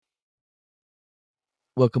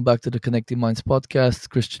Welcome back to the Connecting Minds podcast.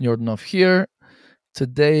 Christian Jordanov here.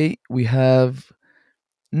 Today we have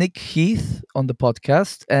Nick Heath on the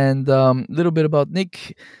podcast, and a little bit about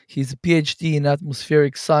Nick. He's a PhD in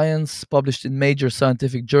atmospheric science, published in major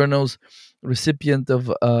scientific journals, recipient of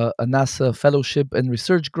a NASA fellowship and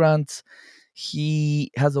research grants.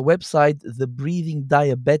 He has a website,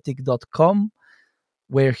 thebreathingdiabetic.com,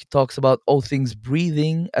 where he talks about all things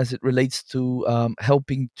breathing as it relates to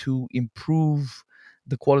helping to improve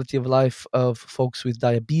the quality of life of folks with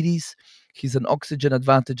diabetes. He's an Oxygen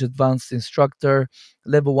Advantage Advanced instructor,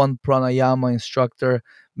 level 1 pranayama instructor,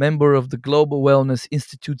 member of the Global Wellness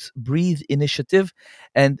Institute's Breathe Initiative.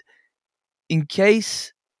 And in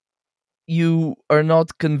case you are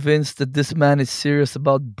not convinced that this man is serious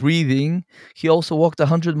about breathing, he also walked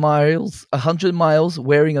 100 miles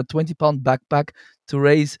wearing a 20-pound backpack to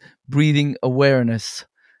raise breathing awareness.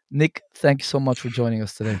 Nick, thank you so much for joining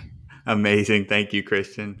us today. Amazing. Thank you,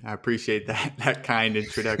 Christian. I appreciate that kind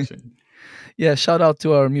introduction. Yeah, shout out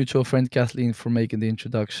to our mutual friend Kathleen for making the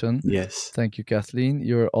introduction. Yes, Thank you, Kathleen.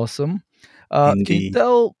 You're awesome. Can you indeed.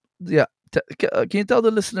 tell, yeah, can you tell the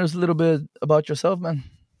listeners a little bit about yourself, man?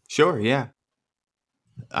 Sure. Yeah.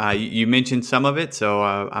 You mentioned some of it. So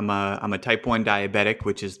I'm a type 1 diabetic,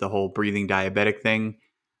 which is the whole breathing diabetic thing.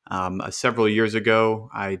 Several years ago,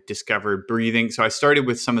 I discovered breathing. So I started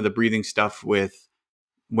with some of the breathing stuff with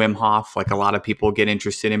Wim Hof, like a lot of people get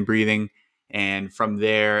interested in breathing. And from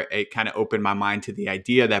there, it kind of opened my mind to the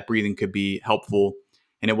idea that breathing could be helpful.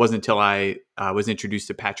 And it wasn't until I was introduced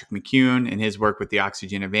to Patrick McCune and his work with the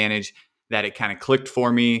Oxygen Advantage that it kind of clicked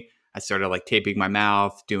for me. I started like taping my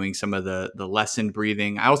mouth, doing some of the lessened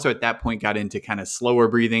breathing. I also at that point got into kind of slower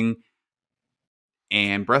breathing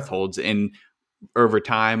and breath holds. And over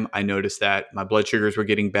time, I noticed that my blood sugars were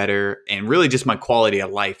getting better and really just my quality of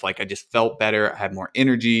life. Like I just felt better. I had more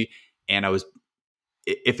energy and I was,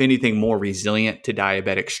 if anything, more resilient to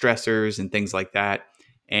diabetic stressors and things like that.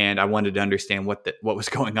 And I wanted to understand what was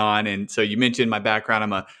going on. And so you mentioned my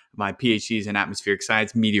background. My PhD is in atmospheric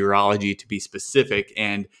science, meteorology to be specific.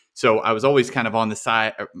 And so I was always kind of on the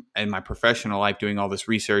side in my professional life doing all this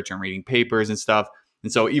research and reading papers and stuff.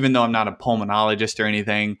 And so even though I'm not a pulmonologist or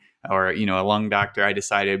anything, or a lung doctor, I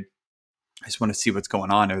decided I just want to see what's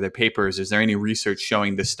going on. Are there papers? Is there any research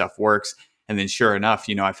showing this stuff works? And then sure enough,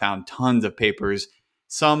 I found tons of papers,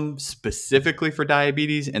 some specifically for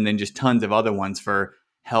diabetes, and then just tons of other ones for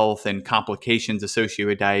health and complications associated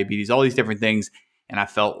with diabetes, all these different things. And I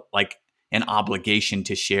felt like an obligation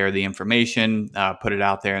to share the information, put it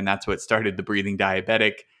out there. And that's what started the Breathing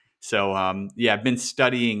Diabetic. So, yeah, I've been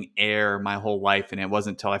studying air my whole life. And it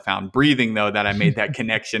wasn't until I found breathing, though, that I made that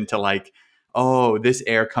connection to like, oh, this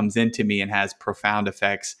air comes into me and has profound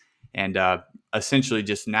effects. And essentially,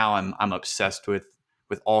 just now I'm obsessed with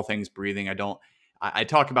all things breathing. I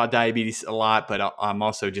talk about diabetes a lot, but I'm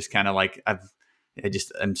also just kind of like I'm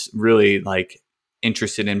really like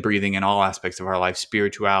interested in breathing in all aspects of our life,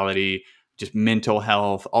 spirituality, just mental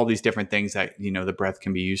health, all these different things that the breath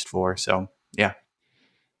can be used for. So yeah,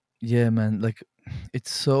 Yeah, man. Like,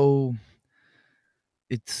 it's so,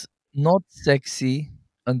 it's not sexy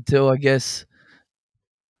until I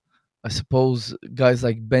suppose guys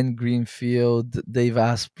like Ben Greenfield, Dave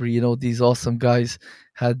Asprey, these awesome guys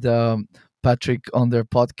had Patrick on their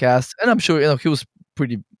podcast, and I'm sure he was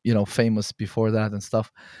pretty famous before that and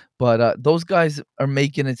stuff. But those guys are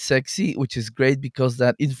making it sexy, which is great because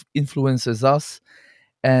that influences us,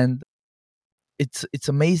 and it's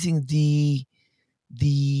amazing the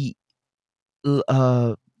l-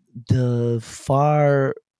 uh, the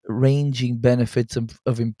far ranging benefits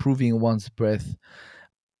of improving one's breath.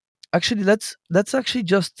 Actually, let's actually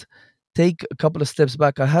just take a couple of steps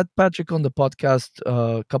back. I had Patrick on the podcast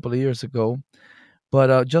a couple of years ago,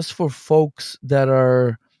 but just for folks that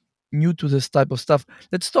are new to this type of stuff,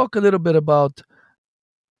 let's talk a little bit about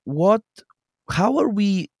what how are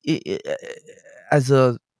we as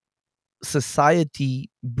a society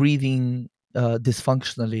breathing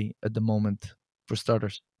dysfunctionally at the moment, for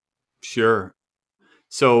starters. sure.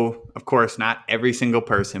 So, of course, not every single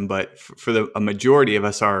person, but for a majority of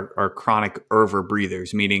us are chronic over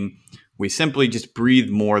breathers, meaning we simply just breathe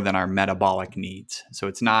more than our metabolic needs. So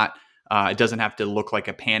it's not, it doesn't have to look like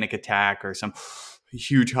a panic attack or some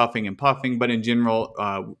huge huffing and puffing, but in general,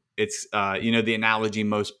 it's, the analogy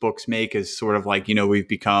most books make is sort of like, we've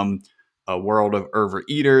become a world of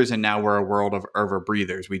overeaters and now we're a world of over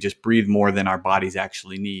breathers. We just breathe more than our bodies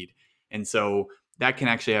actually need. And so, that can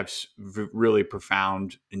actually have really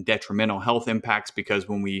profound and detrimental health impacts because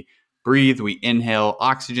when we breathe, we inhale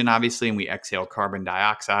oxygen, obviously, and we exhale carbon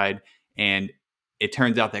dioxide. And it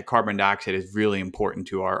turns out that carbon dioxide is really important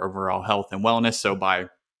to our overall health and wellness. So by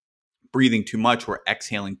breathing too much, we're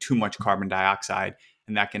exhaling too much carbon dioxide,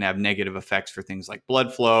 and that can have negative effects for things like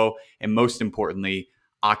blood flow and, most importantly,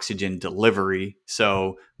 oxygen delivery.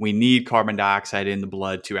 So we need carbon dioxide in the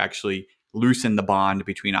blood to actually loosen the bond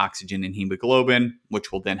between oxygen and hemoglobin,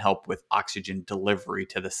 which will then help with oxygen delivery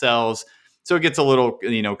to the cells. So it gets a little,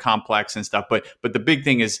 complex and stuff. But the big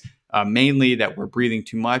thing is mainly that we're breathing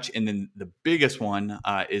too much, and then the biggest one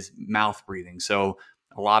is mouth breathing. So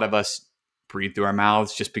a lot of us breathe through our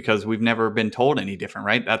mouths just because we've never been told any different,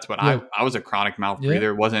 right? That's what Yeah. I was a chronic mouth Yeah. breather.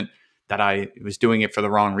 It wasn't that I was doing it for the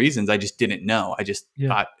wrong reasons. I just didn't know. I just Yeah.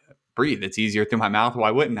 thought, breathe. It's easier through my mouth.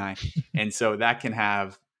 Why wouldn't I? And so that can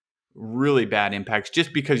have really bad impacts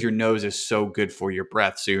just because your nose is so good for your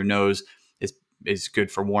breath. So your nose is is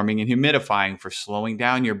good for warming and humidifying, for slowing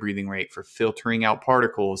down your breathing rate, for filtering out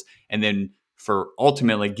particles, and then for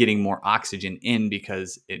ultimately getting more oxygen in,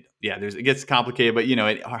 because it gets complicated, but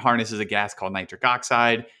it harnesses a gas called nitric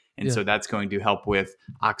oxide, and Yeah. so that's going to help with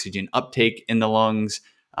oxygen uptake in the lungs,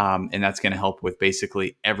 and that's going to help with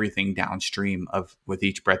basically everything downstream of with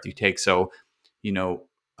each breath you take. So you know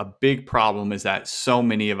a big problem is that so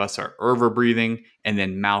many of us are over breathing and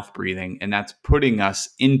then mouth breathing, and that's putting us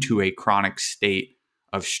into a chronic state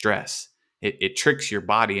of stress. It tricks your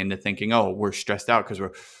body into thinking, oh, we're stressed out because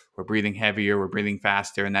we're breathing heavier, we're breathing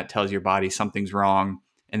faster, and that tells your body something's wrong.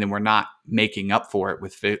 And then we're not making up for it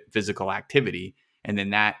with physical activity. And then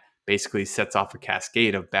that basically sets off a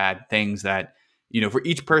cascade of bad things that, for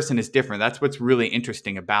each person is different. That's what's really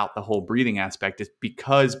interesting about the whole breathing aspect, is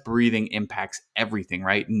because breathing impacts everything,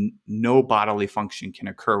 right? No bodily function can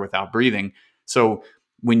occur without breathing. So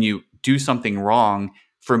when you do something wrong,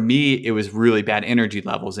 for me, it was really bad energy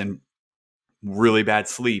levels and really bad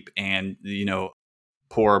sleep and,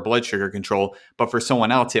 poor blood sugar control. But for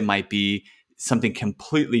someone else, it might be something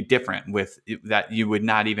completely different with that you would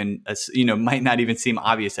not even, might not even seem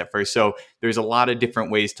obvious at first. So there's a lot of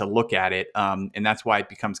different ways to look at it. And that's why it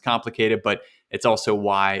becomes complicated, but it's also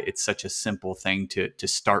why it's such a simple thing to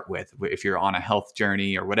start with. If you're on a health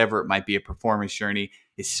journey or whatever it might be, a performance journey,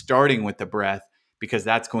 is starting with the breath, because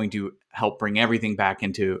that's going to help bring everything back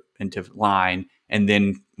into line, and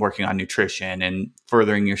then working on nutrition and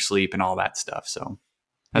furthering your sleep and all that stuff. So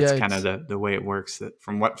Yeah. that's kind of It's the way it works, that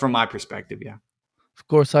from my perspective. Yeah. Of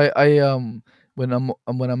course, I when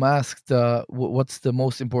I'm asked what's the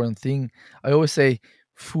most important thing, I always say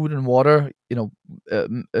food and water.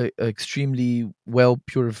 Extremely well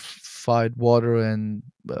purified water and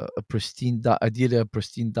ideally a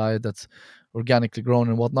pristine diet that's organically grown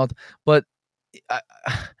and whatnot. But I,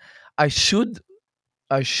 I should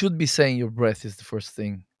I should be saying your breath is the first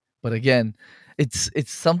thing. But again, it's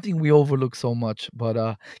something we overlook so much.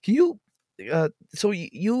 But can you?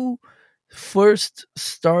 You first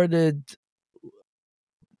started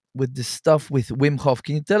with this stuff with Wim Hof.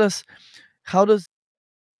 Can you tell us how does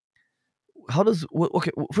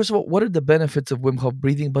okay? First of all, what are the benefits of Wim Hof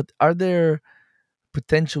breathing? But are there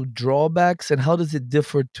potential drawbacks, and how does it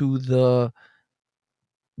differ to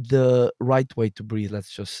the right way to breathe?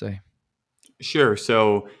 Let's just say. Sure.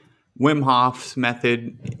 So Wim Hof's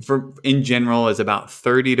method, for in general, is about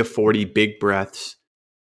 30 to 40 big breaths.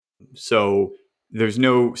 So there's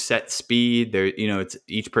no set speed there. It's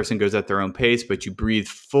each person goes at their own pace, but you breathe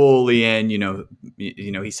fully in.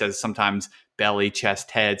 He says sometimes belly,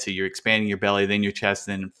 chest, head. So you're expanding your belly, then your chest,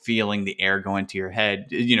 then feeling the air go into your head.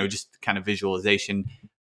 Just kind of visualization.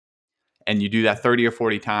 And you do that 30 or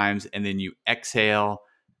 40 times, and then you exhale,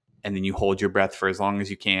 and then you hold your breath for as long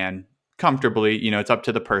as you can comfortably. It's up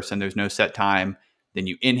to the person. There's no set time. Then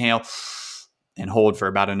you inhale and hold for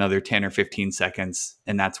about another 10 or 15 seconds,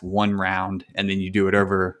 and that's one round. And then you do it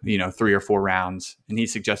over, 3 or 4 rounds. And he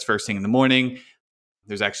suggests first thing in the morning.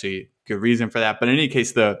 There's actually good reason for that. But in any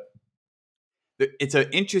case, it's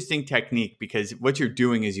an interesting technique, because what you're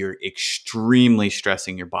doing is you're extremely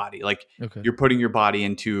stressing your body. Like, Okay. you're putting your body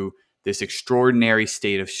into this extraordinary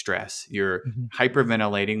state of stress. You're Mhm.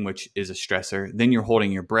 hyperventilating, which is a stressor. Then you're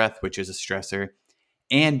holding your breath, which is a stressor.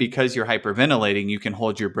 And because you're hyperventilating, you can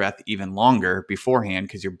hold your breath even longer beforehand,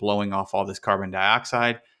 because you're blowing off all this carbon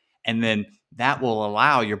dioxide. And then that will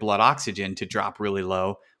allow your blood oxygen to drop really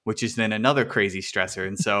low, which is then another crazy stressor.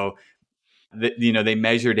 And so they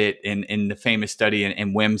measured it in the famous study,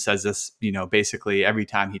 and Wim says this, basically every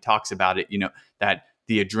time he talks about it, that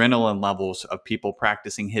the adrenaline levels of people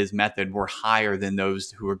practicing his method were higher than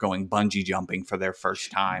those who were going bungee jumping for their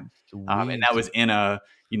first time. And that Sweet. was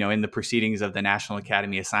in the proceedings of the National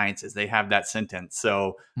Academy of Sciences. They have that sentence.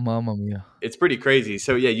 So Mamma mia. it's pretty crazy.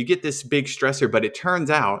 So yeah, you get this big stressor, but it turns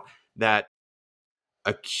out that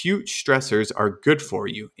acute stressors are good for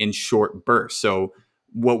you in short bursts. So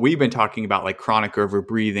what we've been talking about, like chronic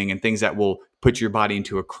overbreathing and things that will put your body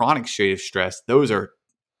into a chronic state of stress, those are,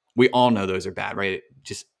 we all know those are bad, right?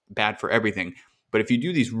 Just bad for everything. But if you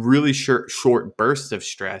do these really short bursts of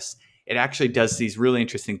stress, it actually does these really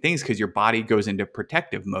interesting things because your body goes into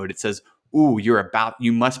protective mode. It says, "Ooh,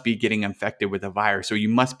 you must be getting infected with a virus, or you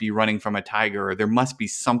must be running from a tiger, or there must be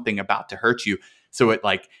something about to hurt you." So it,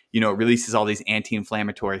 like, it releases all these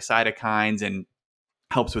anti-inflammatory cytokines and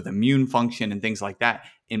helps with immune function and things like that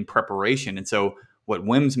in preparation. And so what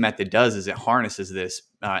Wim's method does is it harnesses this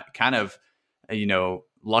kind of,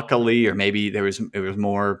 luckily, or maybe it was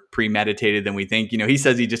more premeditated than we think. He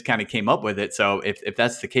says he just kind of came up with it. So if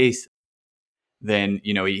that's the case, then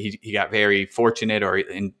he got very fortunate or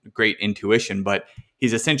in great intuition. But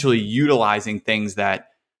he's essentially utilizing things that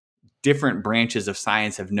different branches of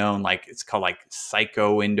science have known, like it's called like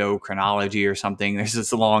psychoendocrinology or something. There's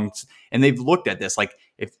this long, and they've looked at this, like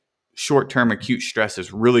if short-term acute stress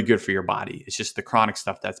is really good for your body, it's just the chronic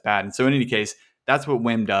stuff that's bad. And so in any case, that's what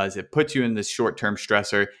WIM does. It puts you in this short-term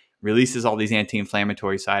stressor, releases all these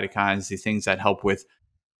anti-inflammatory cytokines, these things that help with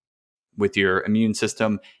your immune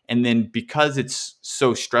system. And then because it's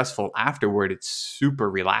so stressful afterward, it's super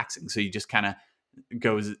relaxing. So you kind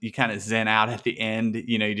of zen out at the end.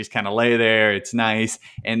 You just kind of lay there. It's nice.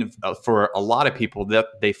 And for a lot of people, that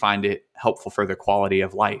they find it helpful for their quality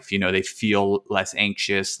of life. They feel less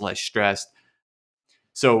anxious, less stressed.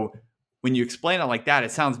 So when you explain it like that,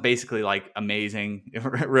 it sounds basically like amazing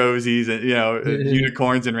rosies and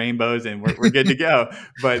unicorns and rainbows, and we're good to go.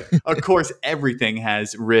 But of course, everything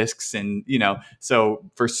has risks, and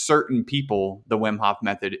so for certain people, the Wim Hof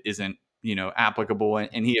method isn't applicable,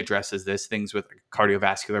 and he addresses this things with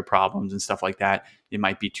cardiovascular problems and stuff like that. It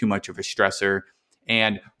might be too much of a stressor.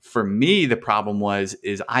 And for me, the problem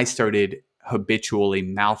is I started habitually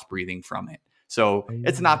mouth breathing from it. So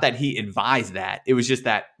it's not Oh. that he advised that. It was just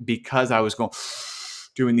that because I was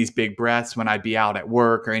doing these big breaths when I'd be out at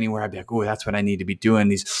work or anywhere, I'd be like, "Oh, that's what I need to be doing."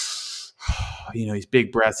 These, these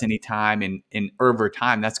big breaths anytime, and over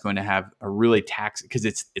time, that's going to have a really tax because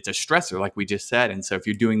it's a stressor, like we just said. And so if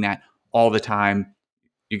you're doing that all the time,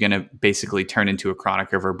 you're going to basically turn into a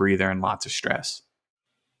chronic overbreather and lots of stress.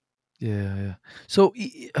 Yeah, yeah. So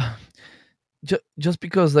just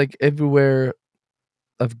because like everywhere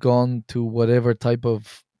I've gone to whatever type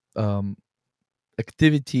of um,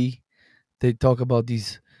 activity, they talk about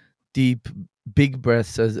these deep, big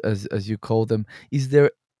breaths, as you call them. Is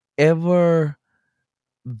there ever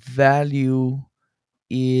value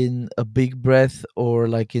in a big breath or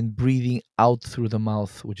like in breathing out through the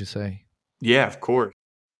mouth? Would you say? Yeah, of course.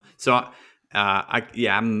 So,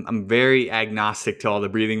 I'm very agnostic to all the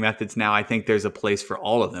breathing methods now. I think there's a place for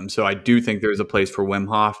all of them. So I do think there's a place for Wim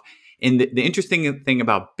Hof. And the interesting thing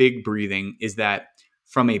about big breathing is that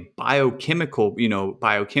from a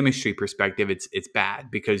biochemistry perspective, it's bad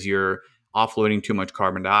because you're offloading too much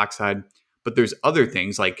carbon dioxide. But there's other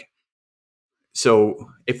things like, so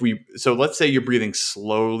let's say you're breathing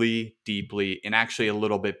slowly, deeply, and actually a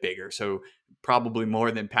little bit bigger. So probably more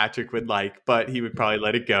than Patrick would like, but he would probably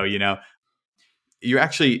let it go. You're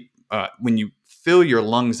actually when you fill your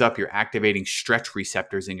lungs up, you're activating stretch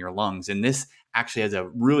receptors in your lungs, and this actually has a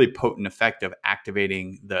really potent effect of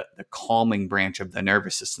activating the calming branch of the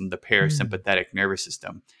nervous system, the Mm. parasympathetic nervous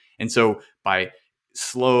system. And so by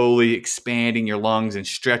slowly expanding your lungs and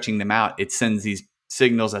stretching them out, it sends these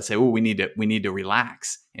signals that say, "Oh, we need to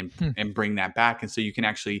relax Hmm. and bring that back." And so you can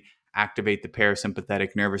actually activate the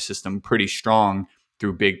parasympathetic nervous system pretty strong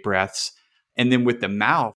through big breaths. And then with the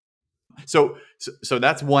mouth, so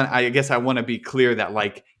that's one. I guess I want to be clear that,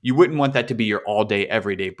 like, you wouldn't want that to be your all day,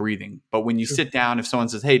 everyday breathing. But when you Sure. sit down, if someone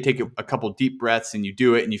says, "Hey, take a couple deep breaths," and you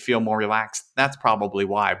do it and you feel more relaxed, that's probably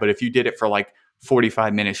why. But if you did it for like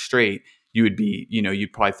 45 minutes straight, you'd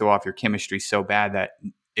probably throw off your chemistry so bad that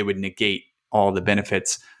it would negate all the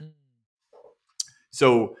benefits. Mm.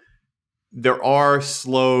 So there are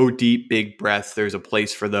slow, deep, big breaths. There's a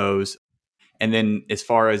place for those. And then as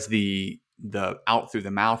far as the out through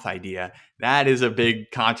the mouth idea, that is a big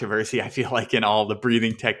controversy. I feel like in all the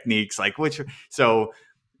breathing techniques, like which so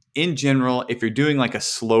in general, if you're doing like a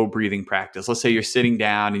slow breathing practice, let's say you're sitting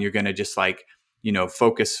down and you're going to just like,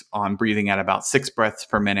 focus on breathing at about 6 breaths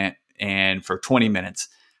per minute and for 20 minutes,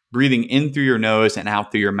 breathing in through your nose and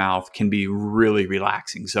out through your mouth can be really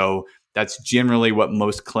relaxing. So that's generally what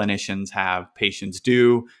most clinicians have patients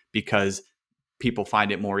do because people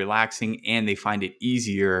find it more relaxing and they find it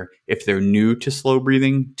easier if they're new to slow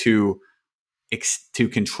breathing to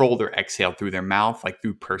control their exhale through their mouth, like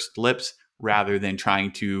through pursed lips, rather than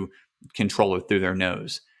trying to control it through their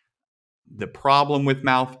nose. The problem with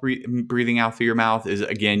breathing out through your mouth is,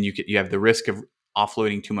 again, you have the risk of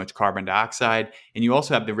offloading too much carbon dioxide, and you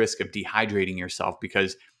also have the risk of dehydrating yourself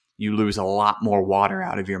because you lose a lot more water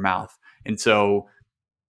out of your mouth. And so,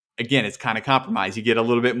 again, it's kind of compromised. You get a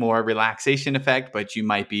little bit more relaxation effect, but you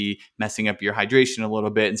might be messing up your hydration a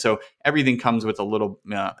little bit. And so everything comes with a little,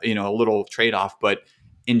 a little trade off. But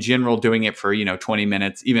in general, doing it for 20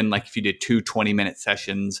 minutes, even like if you did 2 20-minute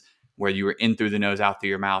sessions where you were in through the nose, out through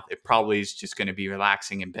your mouth, it probably is just going to be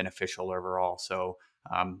relaxing and beneficial overall. So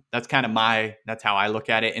that's kind of that's how I look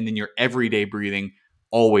at it. And then your everyday breathing,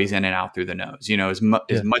 always in and out through the nose. As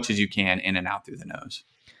Yeah. much as you can, in and out through the nose.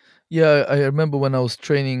 Yeah, I remember when I was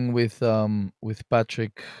training with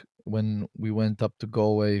Patrick when we went up to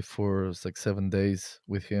Galway for like 7 days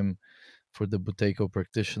with him for the Buteco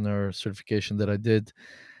practitioner certification that I did.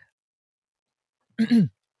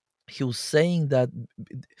 He was saying that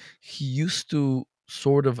he used to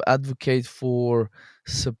sort of advocate for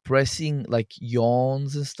suppressing like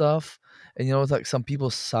yawns and stuff. And like some people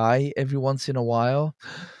sigh every once in a while,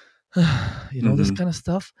 this Hmm. kind of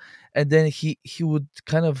stuff. And then he would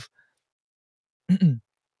kind of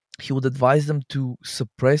he would advise them to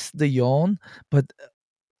suppress the yawn, but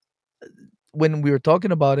when we were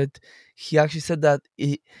talking about it, he actually said that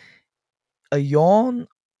a yawn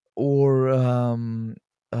or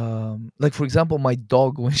like for example my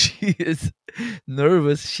dog when she is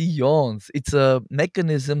nervous she yawns. It's a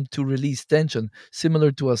mechanism to release tension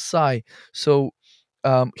similar to a sigh. So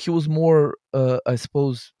he was more I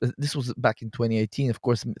suppose this was back in 2018. Of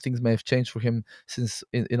course things may have changed for him since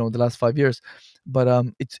the last 5 years, but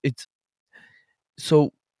it's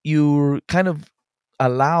so you're kind of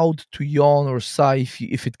allowed to yawn or sigh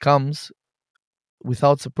if it comes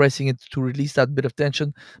without suppressing it to release that bit of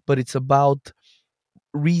tension, but it's about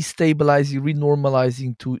restabilizing,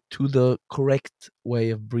 renormalizing to the correct way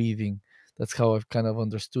of breathing. That's how I've kind of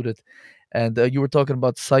understood it. And you were talking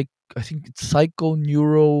about I think it's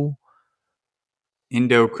psychoneuro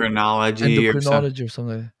Endocrinology or something. endocrinology or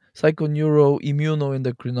something. Psychoneuro Yeah,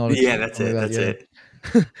 immunoendocrinology, that's something it. like that. That's Yeah. it.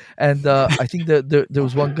 And I think that there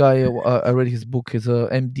was one guy I read his book. He's a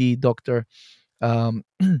MD doctor.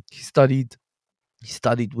 He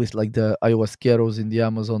studied with like the ayahuasqueros in the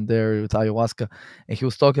Amazon there with ayahuasca, and he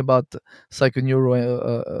was talking about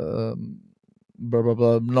psychoneuro blah blah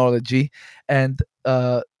blah neurology, and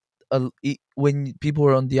when people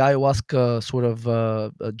were on the ayahuasca sort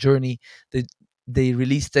of journey, they they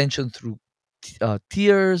release tension through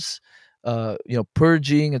tears,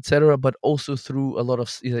 purging, etc., but also through a lot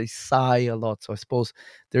of they sigh a lot. So I suppose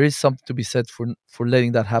there is something to be said for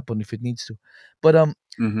letting that happen if it needs to. But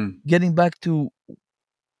Hmm. getting back to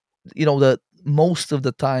the most of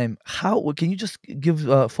the time, how can you just give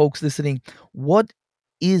folks listening what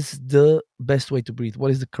is the best way to breathe?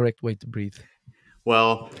 What is the correct way to breathe?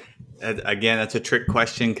 Well, again, that's a trick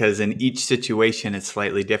question because in each situation it's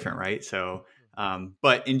slightly different, right? So,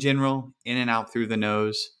 but in general, in and out through the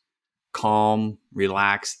nose, calm,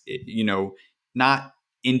 relax. Not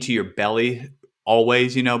into your belly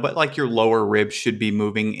always, but like your lower ribs should be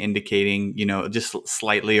moving, indicating, just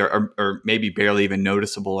slightly or maybe barely even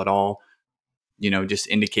noticeable at all. Just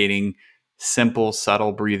indicating simple,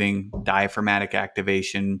 subtle breathing, diaphragmatic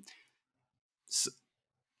activation,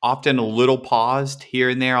 often a little paused here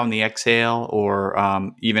and there on the exhale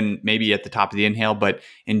or even maybe at the top of the inhale, but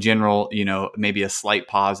in general, maybe a slight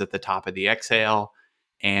pause at the top of the exhale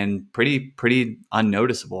and pretty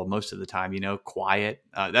unnoticeable most of the time, quiet.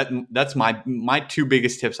 That's my two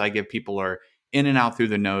biggest tips I give people are in and out through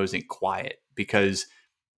the nose and quiet, because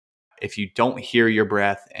if you don't hear your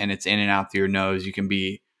breath and it's in and out through your nose, you can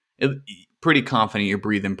be pretty confident you're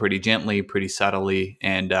breathing pretty gently, pretty subtly,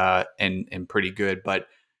 and pretty good. But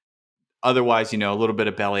otherwise, a little bit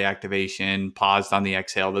of belly activation, paused on the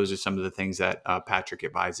exhale. Those are some of the things that Patrick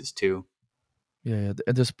advises too. Yeah, yeah,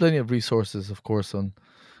 and there's plenty of resources of course on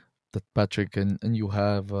that Patrick and you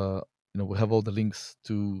have we have all the links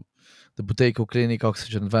to the Buteco Clinic,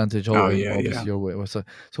 Oxygen Advantage, Oh all yeah, obviously yeah. your website,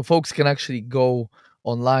 so folks can actually go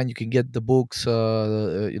online. You can get the books.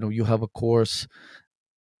 You have a course.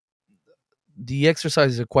 The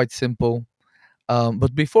exercises are quite simple.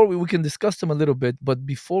 But before we can discuss them a little bit. But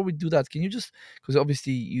before we do that, can you just, because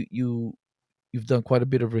obviously you've done quite a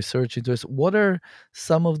bit of research into this. What are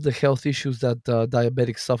some of the health issues that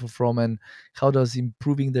diabetics suffer from, and how does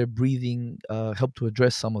improving their breathing help to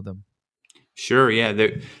address some of them? Sure, yeah.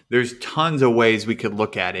 There's tons of ways we could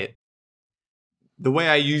look at it. The way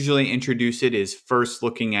I usually introduce it is first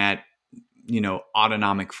looking at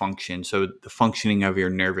autonomic function, so the functioning of your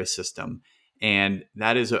nervous system, and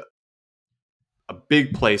that is a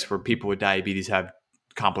big place where people with diabetes have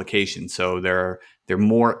complications. So they're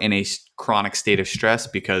more in a chronic state of stress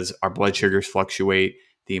because our blood sugars fluctuate,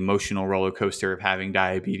 the emotional roller coaster of having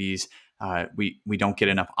diabetes. We don't get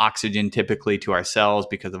enough oxygen typically to our cells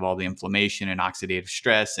because of all the inflammation and oxidative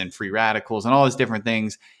stress and free radicals and all those different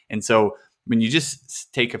things. And so when you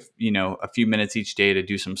just take a few minutes each day to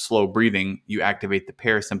do some slow breathing, you activate the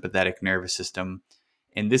parasympathetic nervous system,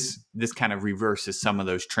 and this kind of reverses some of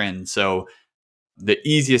those trends. So the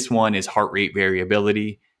easiest one is heart rate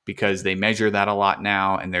variability because they measure that a lot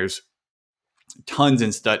now, and there's tons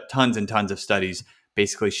and tons of studies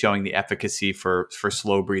basically showing the efficacy for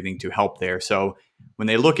slow breathing to help there. So when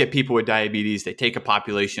they look at people with diabetes, they take a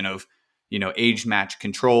population of age matched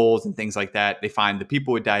controls and things like that. They find the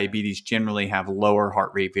people with diabetes generally have lower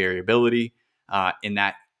heart rate variability, and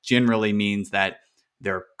that generally means that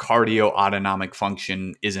their cardio autonomic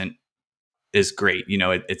function isn't is great.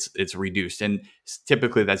 It's reduced, and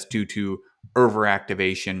typically that's due to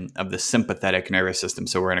overactivation of the sympathetic nervous system.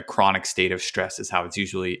 So we're in a chronic state of stress, is how it's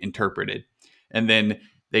usually interpreted. And then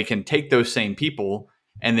they can take those same people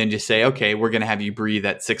and then just say, okay, we're going to have you breathe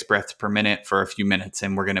at 6 breaths per minute for a few minutes,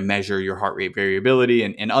 and we're going to measure your heart rate variability.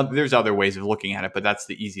 And there's other ways of looking at it, but that's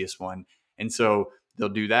the easiest one. And so they'll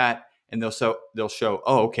do that, and they'll show,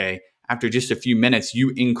 oh, okay, after just a few minutes,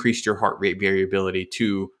 you increased your heart rate variability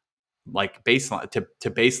to like baseline to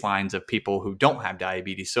baselines of people who don't have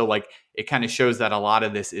diabetes. So like it kind of shows that a lot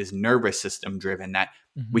of this is nervous system driven, that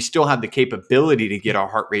Mhm. we still have the capability to get our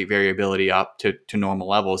heart rate variability up to normal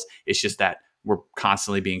levels. It's just that we're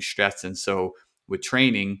constantly being stressed. And so with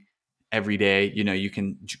training every day, you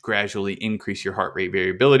can gradually increase your heart rate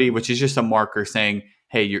variability, which is just a marker saying,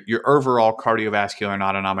 hey, your overall cardiovascular and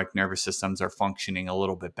autonomic nervous systems are functioning a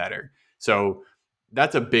little bit better. So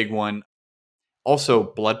that's a big one.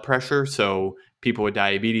 Also, blood pressure. So people with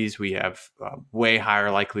diabetes, we have way higher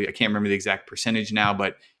likely. I can't remember the exact percentage now,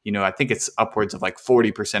 but I think it's upwards of like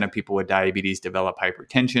 40% of people with diabetes develop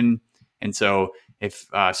hypertension. And so if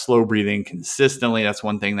slow breathing consistently, that's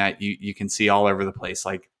one thing that you can see all over the place.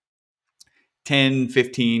 Like 10,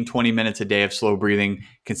 15, 20 minutes a day of slow breathing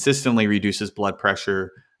consistently reduces blood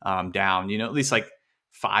pressure down, at least like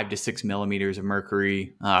 5 to 6 millimeters of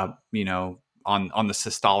mercury, on the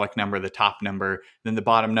systolic number, the top number. Then the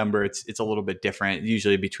bottom number, it's a little bit different,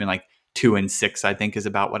 usually between like 2 and 6, I think is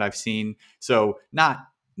about what I've seen. So not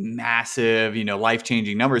massive,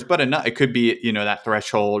 life-changing numbers, but enough, it could be, that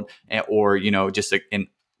threshold, or, just in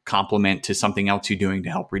complement to something else you're doing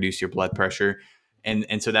to help reduce your blood pressure.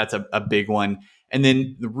 And so that's a big one. And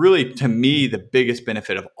then really, to me, the biggest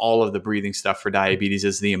benefit of all of the breathing stuff for diabetes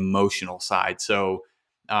is the emotional side. So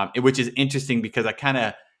which is interesting because I kind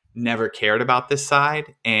of never cared about this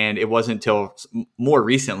side, and it wasn't until more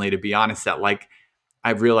recently, to be honest, that like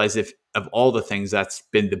I've realized, if of all the things, that's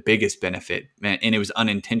been the biggest benefit, and it was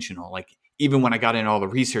unintentional. Like even when I got into all the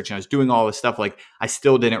research and I was doing all this stuff, like I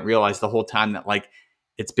still didn't realize the whole time that like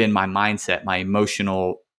it's been my mindset, my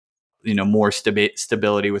emotional, more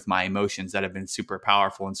stability with my emotions that have been super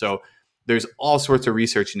powerful. And so there's all sorts of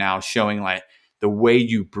research now showing like the way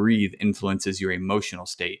you breathe influences your emotional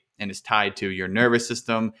state, and it's tied to your nervous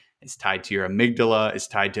system, it's tied to your amygdala, it's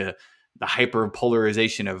tied to the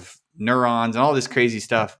hyperpolarization of neurons and all this crazy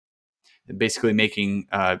stuff, basically making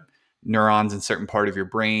neurons in certain part of your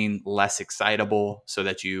brain less excitable so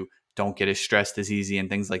that you don't get as stressed as easy and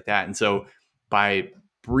things like that. And so by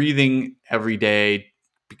breathing every day,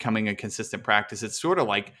 becoming a consistent practice, it's sort of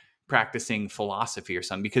like practicing philosophy or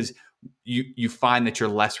something, because you find that you're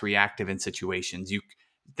less reactive in situations.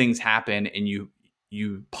 Things happen, and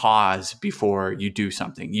you pause before you do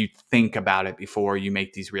something. You think about it before you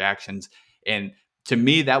make these reactions. And to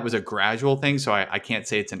me, that was a gradual thing. So I can't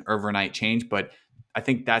say it's an overnight change, but I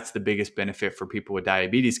think that's the biggest benefit for people with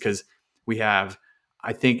diabetes, because we have,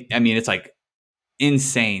 I mean, it's like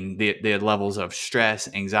insane the levels of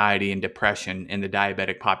stress, anxiety, and depression in the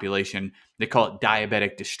diabetic population. They call it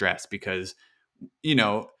diabetic distress because, you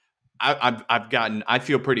know, I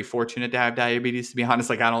feel pretty fortunate to have diabetes, to be honest.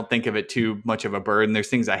 Like, I don't think of it too much of a burden. There's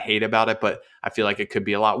things I hate about it, but I feel like it could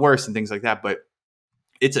be a lot worse and things like that. But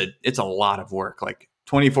it's a lot of work, like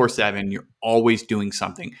 24/7. You're always doing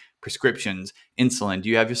something. Prescriptions, insulin, do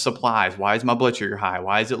you have your supplies? Why is my blood sugar high?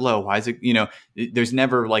 Why is it low? Why is it, there's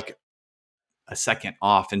never like a second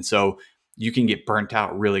off. And so you can get burnt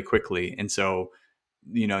out really quickly. And so,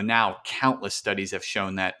 now countless studies have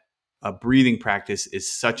shown that a breathing practice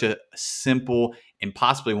is such a simple and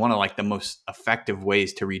possibly one of like the most effective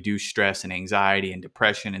ways to reduce stress and anxiety and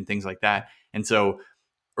depression and things like that. And so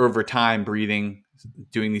over time,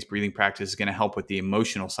 doing these breathing practices is going to help with the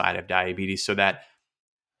emotional side of diabetes, so that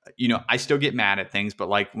I still get mad at things, but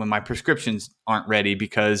like when my prescriptions aren't ready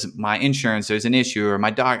because my insurance, there's an issue, or my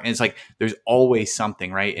doc, and it's like there's always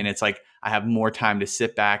something, right? And it's like I have more time to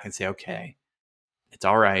sit back and say, okay, it's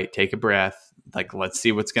all right, take a breath, like let's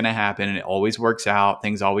see what's going to happen. And it always works out.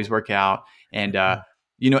 Things always work out. And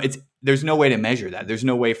it's there's no way to measure that. There's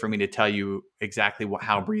no way for me to tell you exactly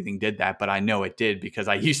how breathing did that, but I know it did because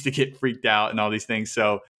I used to get freaked out and all these things.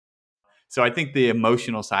 So I think the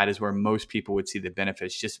emotional side is where most people would see the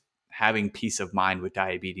benefits, just having peace of mind with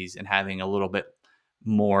diabetes and having a little bit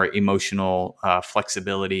more emotional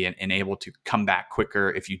flexibility, and able to come back quicker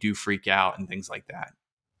if you do freak out and things like that.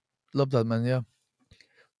 Love that, man. Yeah.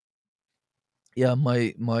 Yeah,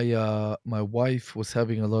 my wife was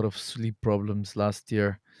having a lot of sleep problems last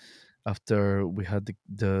year after we had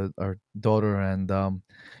the our daughter, and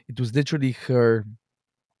it was literally her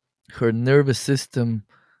nervous system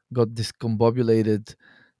got discombobulated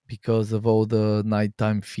because of all the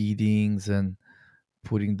nighttime feedings and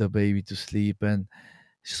putting the baby to sleep. And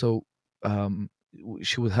so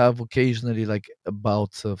she would have occasionally like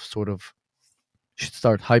bouts of sort of, she'd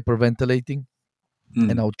start hyperventilating,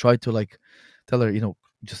 and I Mm. would try to like tell her,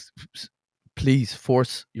 just please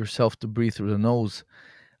force yourself to breathe through the nose,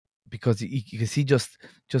 because you can see just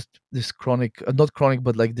this chronic, not chronic,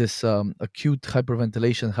 but like this acute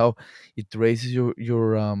hyperventilation, how it raises your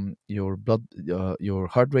blood, your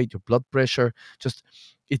heart rate, your blood pressure. Just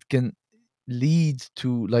it can lead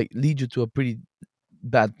you to a pretty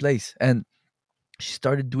bad place. And she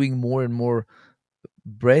started doing more and more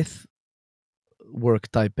breath work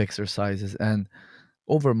type exercises, and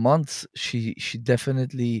over months she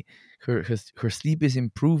definitely, her sleep is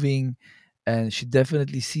improving, and she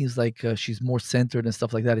definitely seems like she's more centered and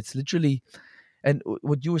stuff like that. It's literally, and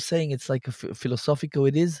what you were saying, it's like a philosophical,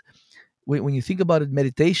 it is, when you think about it,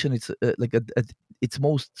 meditation, it's like its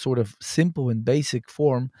most sort of simple and basic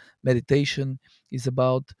form. Meditation is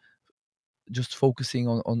about just focusing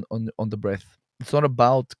on the breath. It's not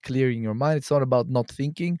about clearing your mind, it's not about not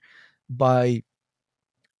thinking. By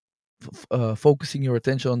focusing your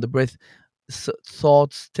attention on the breath,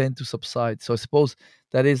 thoughts tend to subside. So I suppose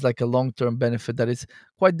that is like a long-term benefit that is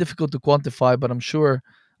quite difficult to quantify, but I'm sure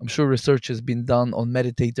research has been done on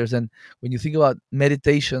meditators. And when you think about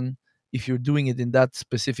meditation, if you're doing it in that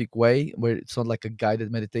specific way, where it's not like a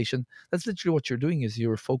guided meditation, that's literally what you're doing, is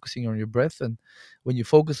you're focusing on your breath. And when you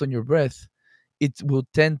focus on your breath, it will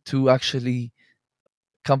tend to actually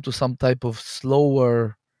come to some type of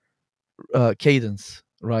slower cadence,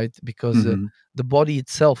 right? Because Hmm. the body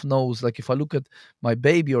itself knows. Like if I look at my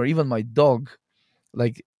baby or even my dog,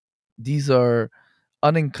 like these are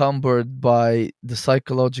unencumbered by the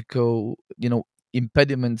psychological,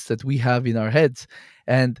 impediments that we have in our heads,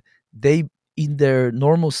 and they, in their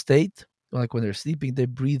normal state, like when they're sleeping, they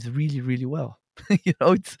breathe really, really well.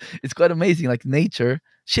 It's quite amazing. Like nature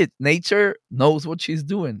knows what she's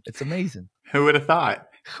doing. It's amazing. Who would have thought?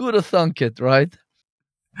 Who'd have thunk it, right?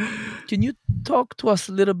 Can you talk to us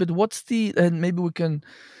a little bit? What's the, and maybe we can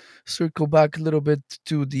circle back a little bit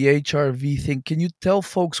to the HRV thing. Can you tell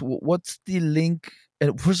folks what's the link?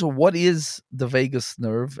 And first of all, what is the vagus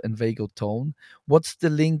nerve and vagal tone? What's the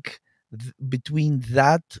link between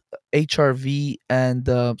that HRV and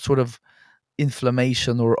sort of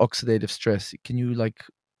inflammation or oxidative stress? Can you like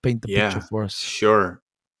paint the picture Yeah, for us? sure.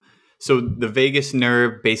 So the vagus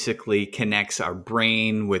nerve basically connects our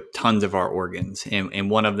brain with tons of our organs, and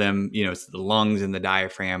one of them, it's the lungs and the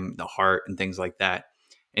diaphragm, the heart, and things like that.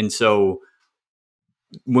 And so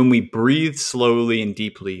when we breathe slowly and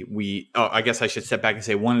deeply, I guess I should step back and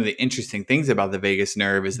say one of the interesting things about the vagus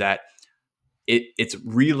nerve is that it's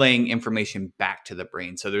relaying information back to the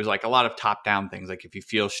brain. So there's like a lot of top down things. Like if you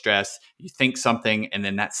feel stress, you think something, and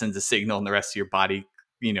then that sends a signal, and the rest of your body,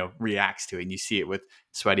 reacts to it. And you see it with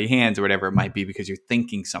sweaty hands or whatever it might be because you're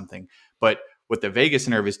thinking something. But what the vagus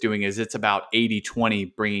nerve is doing is it's about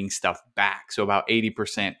 80-20 bringing stuff back. So about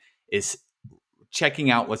 80% is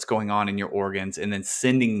checking out what's going on in your organs and then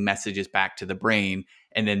sending messages back to the brain.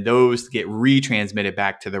 And then those get retransmitted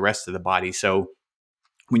back to the rest of the body. So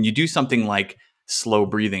when you do something like slow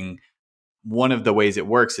breathing, one of the ways it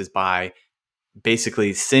works is by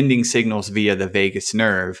basically sending signals via the vagus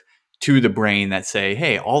nerve to the brain that say,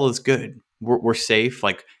 "Hey, all is good. We're safe.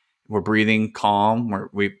 Like we're breathing calm.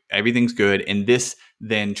 Everything's good." And this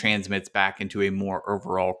then transmits back into a more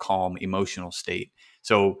overall calm emotional state.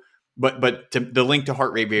 So, the link to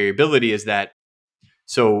heart rate variability is that,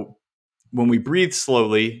 so when we breathe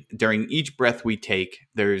slowly during each breath we take,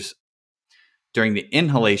 during the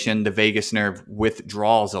inhalation, the vagus nerve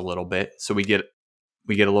withdraws a little bit, so we get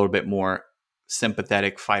a little bit more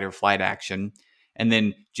sympathetic fight or flight action. And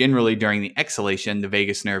then generally during the exhalation, the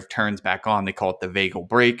vagus nerve turns back on. They call it the vagal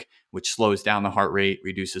brake, which slows down the heart rate,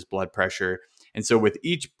 reduces blood pressure. And so with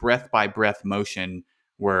each breath by breath motion,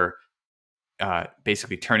 we're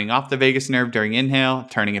basically turning off the vagus nerve during inhale,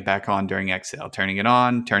 turning it back on during exhale, turning it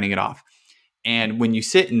on, turning it off. And when you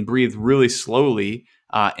sit and breathe really slowly,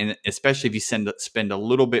 and especially if you spend a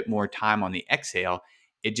little bit more time on the exhale,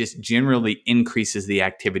 it just generally increases the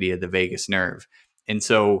activity of the vagus nerve. And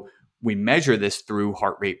so we measure this through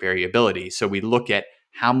heart rate variability. So we look at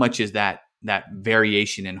how much is that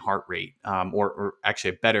variation in heart rate, or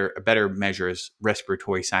actually a better measure is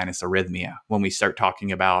respiratory sinus arrhythmia when we start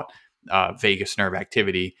talking about vagus nerve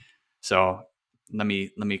activity. So let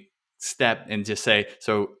me step and just say,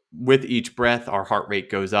 so with each breath, our heart rate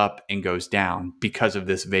goes up and goes down because of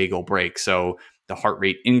this vagal brake. So the heart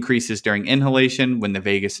rate increases during inhalation when the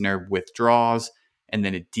vagus nerve withdraws, and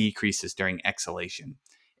then it decreases during exhalation.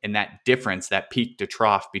 And that difference, that peak to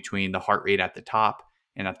trough between the heart rate at the top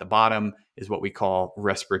and at the bottom, is what we call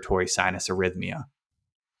respiratory sinus arrhythmia.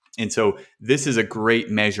 And so this is a great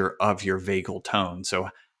measure of your vagal tone. So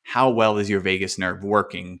how well is your vagus nerve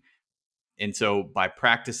working? And so by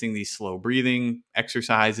practicing these slow breathing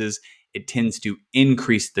exercises, it tends to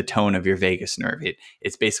increase the tone of your vagus nerve.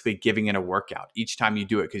 It's basically giving it a workout each time you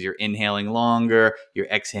do it, because you're inhaling longer, you're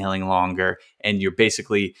exhaling longer, and you're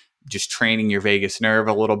basically just training your vagus nerve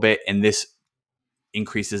a little bit. And this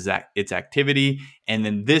increases that its activity. And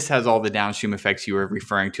then this has all the downstream effects you were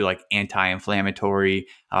referring to, like anti-inflammatory,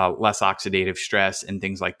 less oxidative stress, and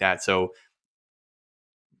things like that. So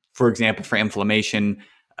for example, for inflammation,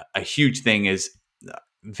 a huge thing is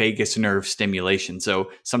vagus nerve stimulation.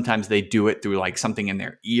 So sometimes they do it through like something in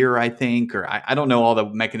their ear, I think, or I don't know all the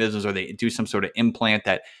mechanisms, or they do some sort of implant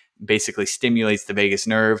that basically stimulates the vagus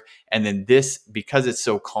nerve. And then this, because it's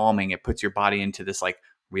so calming, it puts your body into this like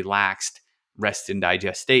relaxed rest and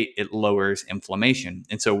digest state. It lowers inflammation.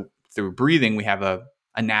 And so through breathing, we have a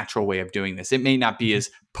natural way of doing this. It may not be Mhm.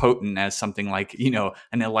 as potent as something like,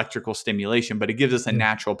 an electrical stimulation, but it gives us a Yeah.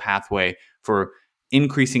 natural pathway for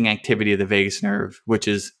increasing activity of the vagus nerve, which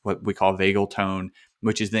is what we call vagal tone,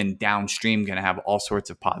 which is then downstream going to have all sorts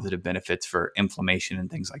of positive benefits for inflammation and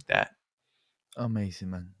things like that.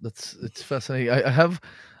 Amazing, man. It's fascinating. I have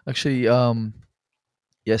actually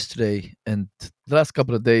yesterday and the last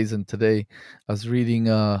couple of days and today I was reading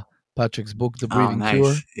Patrick's book, The Oh, Breathing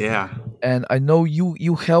Cure. nice. Yeah. And I know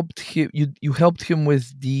you helped him you helped him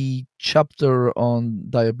with the chapter on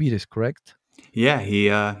diabetes, correct? Yeah, he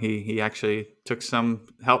actually took some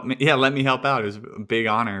help me. Yeah, let me help out. It was a big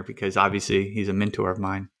honor because obviously he's a mentor of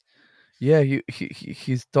mine. Yeah,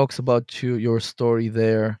 he talks about your story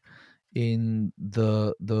there in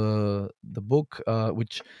the book,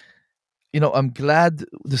 which I'm glad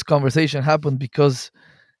this conversation happened because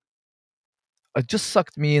it just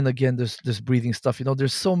sucked me in again. This breathing stuff.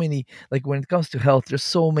 There's so many, like when it comes to health, there's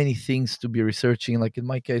so many things to be researching. Like in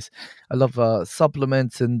my case, I love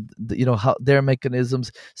supplements and how their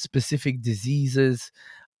mechanisms, specific diseases,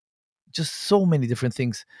 just so many different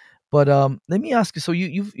things. But let me ask you. So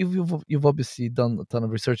you've obviously done a ton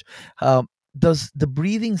of research. Does the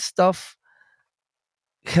breathing stuff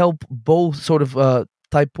help both sort of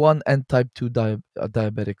type 1 and type 2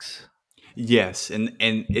 diabetics? Yes, and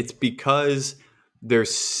it's because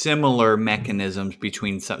there's similar mechanisms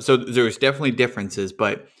between some. So there's definitely differences,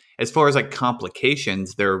 but as far as like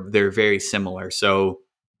complications, they're very similar. So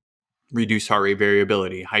reduced heart rate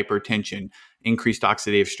variability, hypertension, increased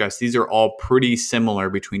oxidative stress. These are all pretty similar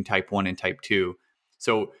between type 1 and type 2.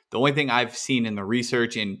 So the only thing I've seen in the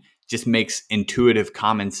research and just makes intuitive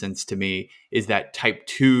common sense to me is that type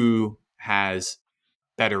 2 has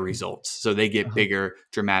better results. So they get Uh-huh. bigger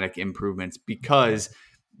dramatic improvements because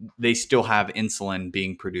they still have insulin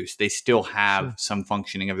being produced. They still have Sure. some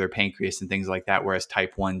functioning of their pancreas and things like that, whereas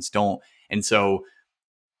type 1s don't. And so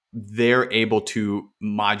they're able to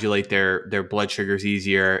modulate their blood sugars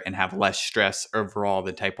easier and have less stress overall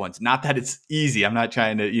than type 1s. Not that it's easy. I'm not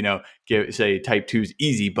trying to, say type 2's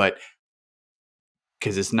easy, but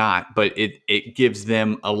because it's not, but it gives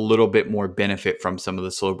them a little bit more benefit from some of the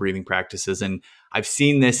slow breathing practices. And I've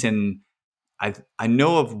seen this in I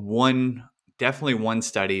know of definitely one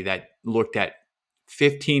study that looked at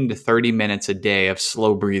 15 to 30 minutes a day of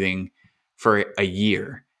slow breathing for a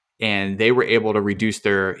year. And they were able to reduce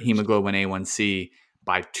their hemoglobin A1C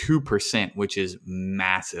by 2%, which is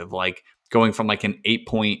massive. Like going from like an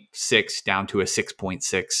 8.6 down to a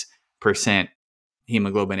 6.6%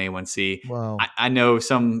 hemoglobin A1C. Wow. I know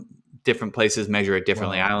some different places measure it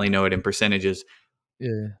differently. Wow. I only know it in percentages,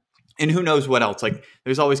 Yeah. and who knows what else. Like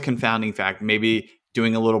there's always confounding fact. Maybe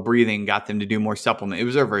doing a little breathing got them to do more supplement. It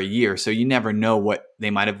was over a year, so you never know what they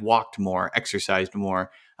might have walked more, exercised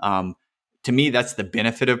more. Um, to me, that's the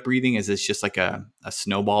benefit of breathing is it's just like a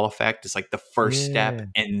snowball effect. It's like the first step,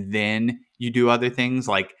 Yeah, and then you do other things.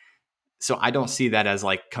 Like so, I don't see that as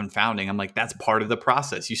like confounding. I'm like that's part of the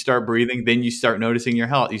process. You start breathing, then you start noticing your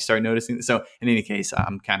health. You start noticing. So, in any case,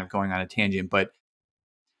 I'm kind of going on a tangent, but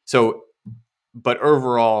so but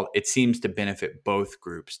overall, it seems to benefit both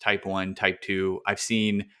groups, type 1, type 2. I've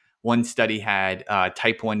seen one study had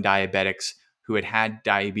type 1 diabetics who had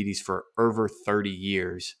diabetes for over 30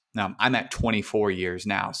 years. I'm at 24 years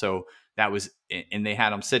now. So that was, and they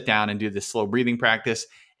had them sit down and do this slow breathing practice,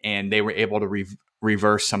 and they were able to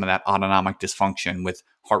reverse some of that autonomic dysfunction with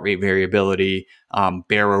heart rate variability,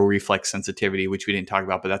 baroreflex sensitivity, which we didn't talk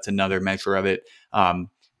about, but that's another measure of it.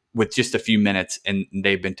 With just a few minutes, and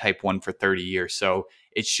they've been type 1 for 30 years. So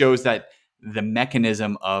it shows that the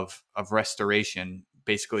mechanism of restoration,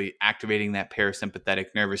 basically activating that parasympathetic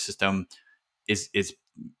nervous system, is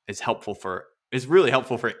helpful for is really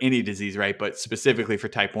helpful for any disease, right? But specifically for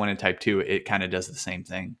type 1 and type 2, it kind of does the same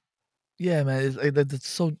thing. yeah, man. That's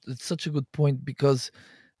so. It's such a good point because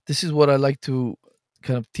this is what I like to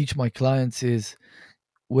kind of teach my clients is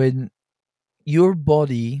when your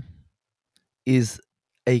body is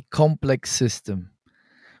a complex system.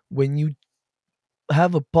 When you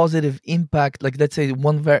have a positive impact, like let's say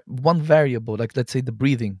one variable, like let's say the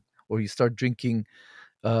breathing, or you start drinking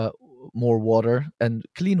uh, more water and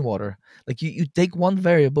clean water. Like you take one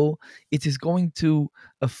variable, it is going to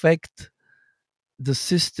affect the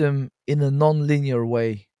system in a non-linear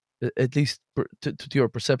way, at least to your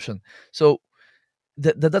perception. So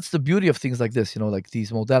that's the beauty of things like this, like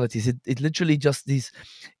these modalities. It literally just these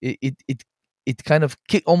it it kind of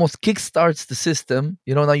almost kickstarts the system.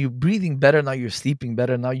 Now you're breathing better, now you're sleeping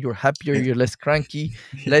better, now you're happier, you're less cranky,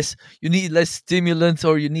 Yeah. less you need less stimulants,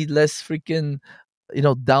 or you need less freaking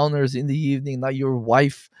downers in the evening. Now your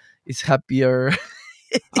wife is happier.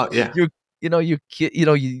 Oh yeah. you're your kid,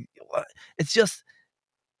 it's just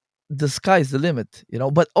the sky's the limit.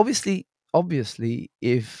 But obviously,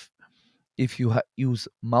 if you use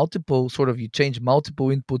multiple sort of you change multiple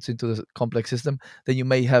inputs into the complex system, then you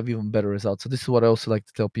may have even better results. So this is what I also like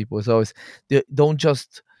to tell people is always, don't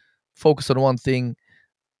just focus on one thing.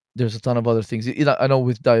 There's a ton of other things. I know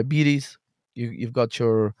with diabetes, you've got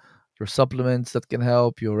your supplements that can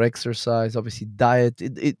help, your exercise, obviously diet.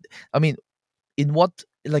 I mean, in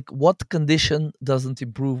what condition doesn't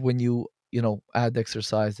improve when you add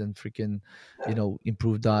exercise and freaking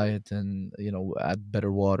improve diet and add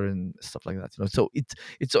better water and stuff like that. So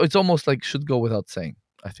it's almost like should go without saying,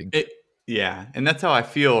 I think. It yeah, and that's how I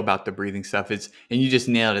feel about the breathing stuff. It's and you just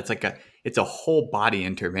nailed it. It's a whole body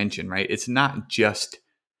intervention, right? It's not just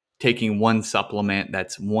taking one supplement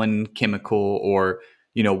that's one chemical or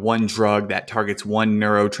one drug that targets one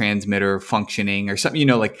neurotransmitter functioning or something.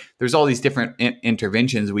 Like there's all these different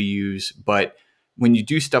interventions we use, but when you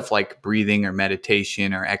do stuff like breathing or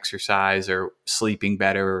meditation or exercise or sleeping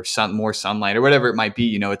better or more sunlight or whatever it might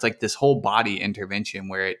be, it's like this whole body intervention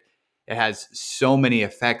where it has so many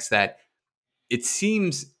effects that it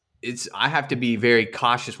seems it's I have to be very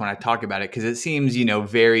cautious when I talk about it because it seems,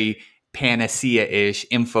 very panacea-ish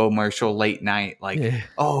infomercial late night, like, Yeah.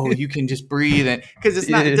 oh, you can just breathe and because it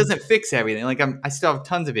Yeah. doesn't fix everything. Like I still have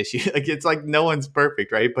tons of issues. Like it's like no one's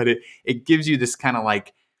perfect, right? But it gives you this kind of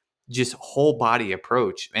like just whole body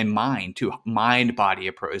approach and mind to mind body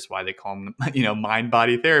approach is why they call them mind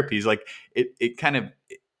body therapies. Like it kind of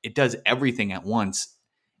it does everything at once,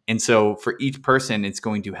 and so for each person it's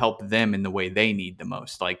going to help them in the way they need the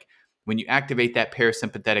most. Like when you activate that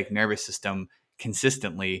parasympathetic nervous system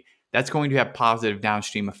consistently, that's going to have positive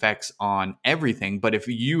downstream effects on everything. But if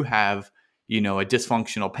you have a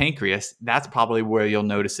dysfunctional pancreas, that's probably where you'll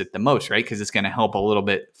notice it the most, right? Because it's going to help a little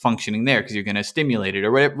bit functioning there because you're going to stimulate it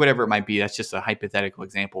or whatever it might be. That's just a hypothetical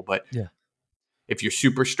example. But Yeah. if you're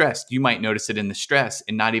super stressed, you might notice it in the stress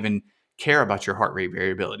and not even care about your heart rate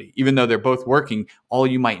variability. Even though they're both working, all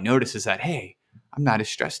you might notice is that, hey, I'm not as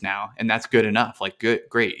stressed now. And that's good enough. Like, good,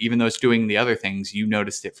 great. Even though it's doing the other things, you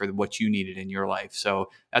noticed it for what you needed in your life. So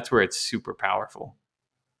that's where it's super powerful.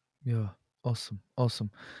 Yeah. Awesome.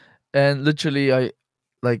 Awesome. And literally, I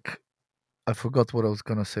forgot what I was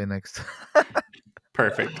gonna say next.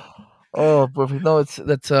 Perfect. Oh, perfect. No, it's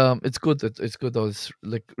good. It's good though. It's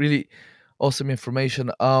like really awesome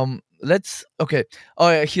information. Let's okay. Oh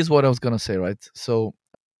yeah, here's what I was gonna say, right? So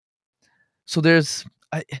there's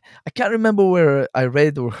I can't remember where I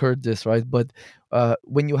read or heard this, right? But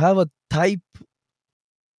when you have a type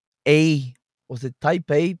A, was it type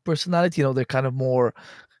A personality? They're kind of more,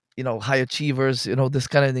 high achievers, this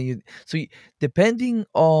kind of thing. Depending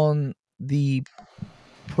on the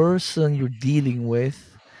person you're dealing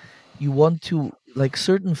with, you want to, like,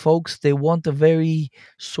 certain folks, they want a very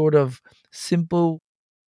sort of simple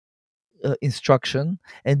instruction,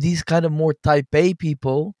 and these kind of more type A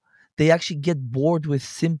people, they actually get bored with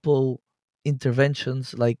simple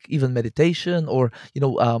interventions, like even meditation, or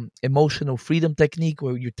emotional freedom technique,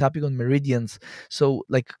 where you're tapping on meridians. So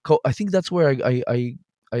like I think that's where I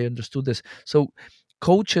understood this. So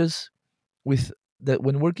coaches with that,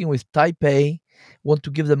 when working with type A, want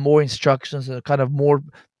to give them more instructions, a kind of more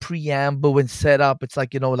preamble and setup. It's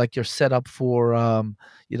like, like you're set up for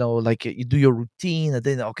like you do your routine, and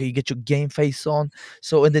then okay, you get your game face on.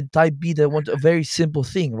 So, and then type B, they want a very simple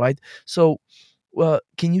thing, right? So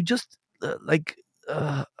can you just like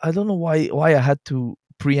I don't know why I had to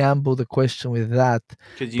preamble the question with that,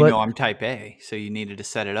 Because but I'm type A, so you needed to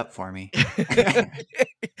set it up for me.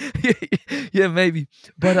 yeah, maybe.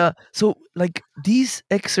 But so like these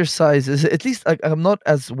exercises, at least I'm not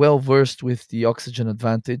as well versed with the oxygen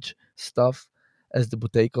advantage stuff as the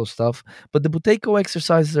Buteyko stuff, but the Buteyko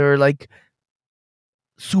exercises are like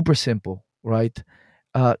super simple, right?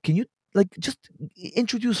 Can you like just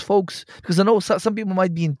introduce folks, because I know some people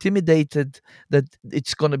might be intimidated that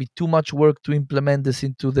it's going to be too much work to implement this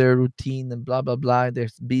into their routine and blah blah blah, and they're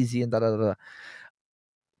busy and da da da.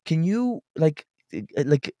 Can you like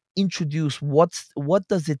introduce what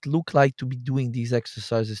does it look like to be doing these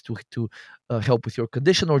exercises to help with your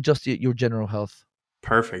condition, or just your general health?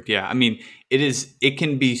 Perfect. Yeah. I mean, it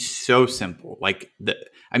can be so simple.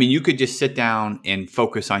 You could just sit down and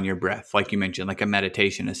focus on your breath, like you mentioned, like a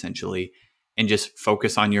meditation essentially, and just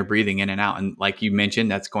focus on your breathing in and out. And like you mentioned,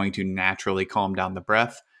 that's going to naturally calm down the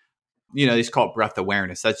breath. They just call it breath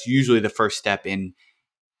awareness. That's usually the first step in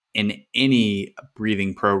any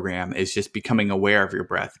breathing program, is just becoming aware of your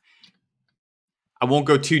breath. I won't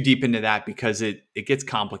go too deep into that because it gets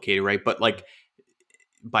complicated, right? But like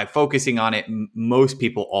by focusing on it, most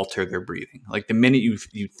people alter their breathing. Like the minute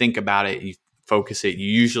you think about it, you focus it, you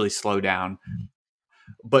usually slow down.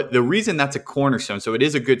 But the reason that's a cornerstone, so it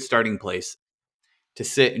is a good starting place to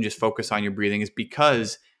sit and just focus on your breathing, is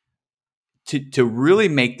because to really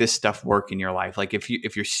make this stuff work in your life, like if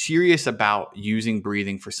you're serious about using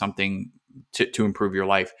breathing for something to improve your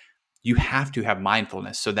life, you have to have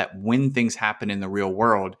mindfulness, so that when things happen in the real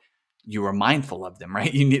world, you are mindful of them,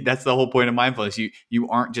 right? That's the whole point of mindfulness. You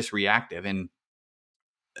aren't just reactive. And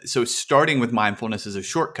so starting with mindfulness is a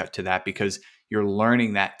shortcut to that, because you're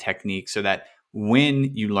learning that technique, so that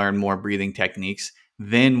when you learn more breathing techniques,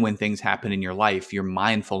 then when things happen in your life, you're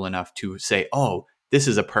mindful enough to say, oh, this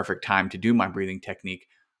is a perfect time to do my breathing technique,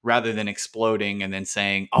 rather than exploding and then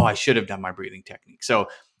saying, oh, I should have done my breathing technique. So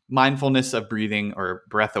mindfulness of breathing, or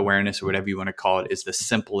breath awareness, or whatever you want to call it, is the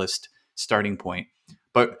simplest starting point.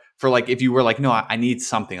 But for like, if you were like, no, I need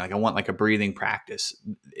something, like I want like a breathing practice,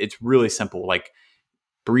 it's really simple. Like,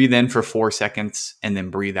 breathe in for 4 seconds and then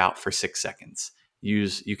breathe out for 6 seconds.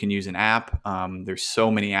 You can use an app. There's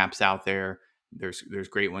so many apps out there. There's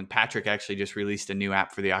great one. Patrick actually just released a new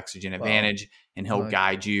app for the Oxygen Wow, Advantage, and he'll nice.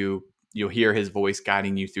 guide you. You'll hear his voice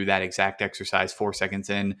guiding you through that exact exercise: 4 seconds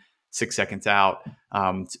in, 6 seconds out,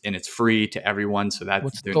 and it's free to everyone. So that's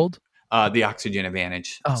What's it called? the Oxygen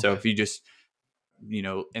Advantage. Oh, So okay. if you just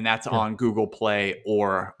and that's Yeah, on Google Play,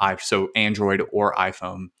 or so Android or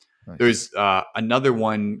iPhone. nice. There's another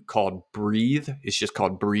one called Breathe. It's just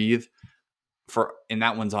called Breathe, and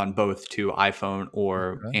that one's on both too, iPhone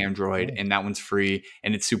or Okay, Android, nice. and that one's free,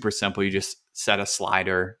 and it's super simple. You just set a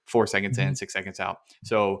slider: 4 seconds in, Mhm. 6 seconds out.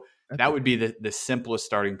 So that Epic. would be the simplest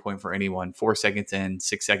starting point for anyone: 4 seconds in,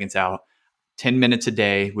 6 seconds out. 10 minutes a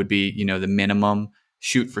day would be the minimum.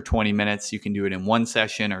 Shoot for 20 minutes. You can do it in one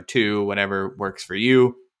session or two, whatever works for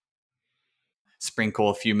you. Sprinkle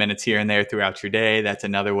a few minutes here and there throughout your day. That's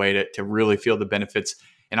another way to really feel the benefits.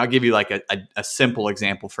 And I'll give you like a simple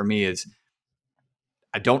example. For me is,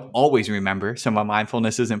 I don't always remember, so my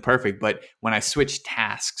mindfulness isn't perfect. But when I switch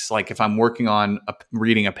tasks, like if I'm working on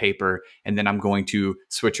reading a paper, and then I'm going to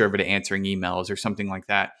switch over to answering emails or something like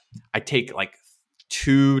that, I take like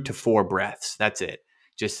 2 to 4 breaths. That's it.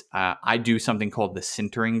 Just I do something called the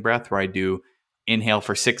centering breath, where I do inhale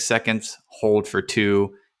for 6 seconds, hold for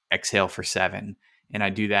 2, exhale for 7. And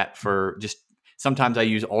I do that for just, sometimes I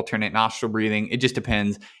use alternate nostril breathing. It just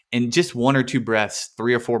depends. And just 1 or 2 breaths,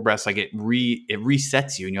 3 or 4 breaths, like it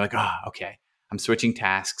resets you, and you're like, okay, I'm switching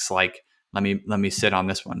tasks. Like, let me sit on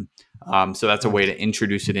this one. So that's a way Nice. to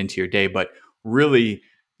introduce it into your day. But really,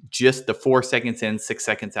 just the 4 seconds in, 6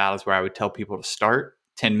 seconds out is where I would tell people to start.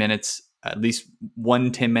 10 minutes, at least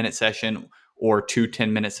one 10-minute session, or two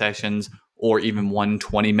 10-minute sessions, or even Mhm. one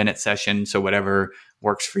 20-minute session. So whatever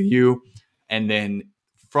works for you. And then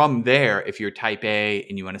from there, if you're type A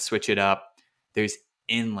and you want to switch it up, there's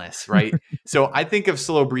endless, right? So I think of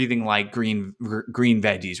slow breathing like green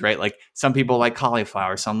veggies, right? Like some people like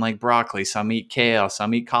cauliflower, some like broccoli, some eat kale,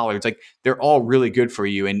 some eat collards. Like they're all really good for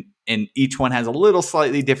you, and each one has a little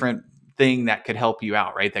slightly different thing that could help you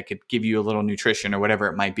out, right? That could give you a little nutrition or whatever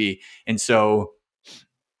it might be. And so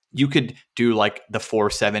you could do like the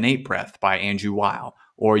 4-7-8 breath by Andrew Weil,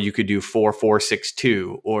 or you could do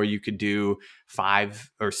 4-4-6-2, or you could do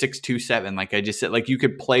 5 or 6-2-7. Like I just said, like you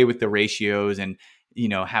could play with the ratios and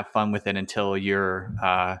have fun with it until you're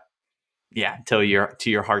until you're to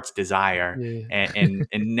your heart's desire, Yeah. and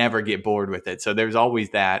never get bored with it. So there's always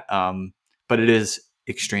that, but it is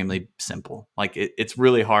extremely simple. Like it's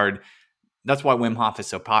really hard. That's why Wim Hof is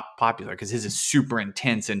so popular, because his is super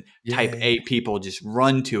intense and type Yeah. A people just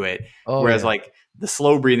run to it. Oh Whereas yeah. like the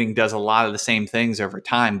slow breathing does a lot of the same things over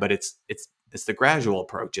time, but it's the gradual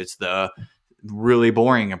approach. It's the really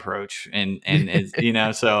boring approach, and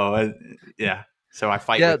it's so yeah. So I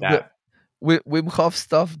fight Yeah, with the that. Wim Hof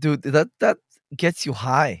stuff, dude, that gets you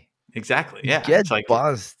high. Exactly. You Yeah. get It's like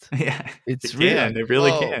buzzed. yeah, It's it really can. like, It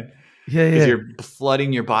really "Whoa." can. Yeah, Because yeah. you're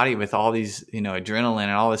flooding your body with all these, adrenaline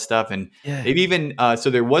and all this stuff. And Yeah. they've even so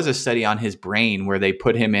there was a study on his brain where they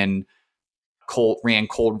put him in ran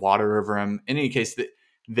cold water over him. In any case, that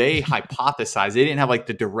they hypothesized, they didn't have like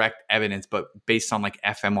the direct evidence, but based on like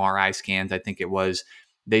fMRI scans, I think it was,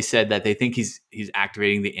 they said that they think he's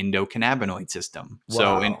activating the endocannabinoid system.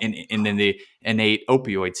 So Wow. and then the innate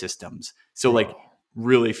opioid systems. So like Bro.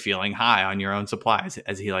 really feeling high on your own supplies,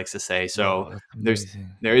 as he likes to say. So Bro, that's there's amazing.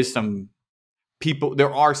 there is some people,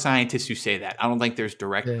 there are scientists who say that. I don't think there's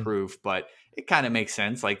direct Yeah. proof, but it kind of makes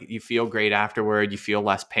sense. Like you feel great afterward, you feel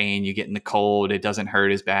less pain, you get in the cold, it doesn't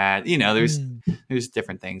hurt as bad. Mm, There's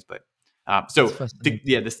different things, but that's so fascinating.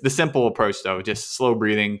 the simple approach though, just slow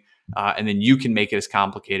breathing, and then you can make it as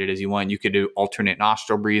complicated as you want. You could do alternate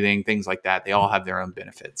nostril breathing, things like that. They all have their own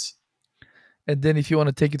benefits. And then if you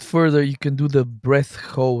wanna take it further, you can do the breath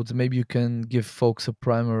holds. Maybe you can give folks a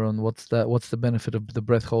primer on what's the benefit of the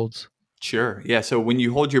breath holds? Sure. Yeah. So when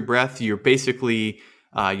you hold your breath, you're basically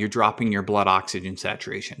you're dropping your blood oxygen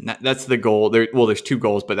saturation. That's the goal. There's two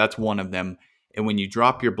goals, but that's one of them. And when you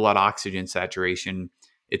drop your blood oxygen saturation,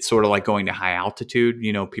 it's sort of like going to high altitude.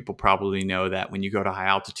 People probably know that when you go to high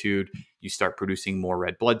altitude, you start producing more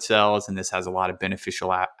red blood cells, and this has a lot of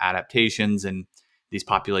beneficial adaptations. And these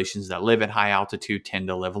populations that live at high altitude tend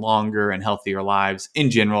to live longer and healthier lives in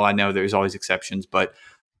general. I know there's always exceptions, but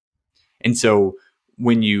and so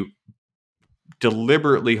when you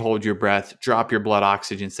deliberately hold your breath, drop your blood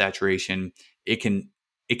oxygen saturation, it can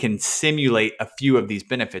it can simulate a few of these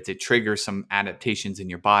benefits. It triggers some adaptations in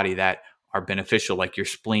your body that are beneficial, like your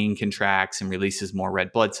spleen contracts and releases more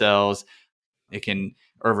red blood cells. It can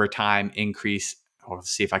over time increase, let's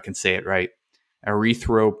see if I can say it right,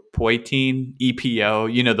 erythropoietin,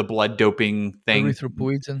 EPO, the blood doping thing.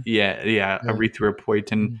 Erythropoietin? Yeah, yeah, Yeah.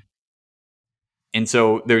 erythropoietin. Mhm. And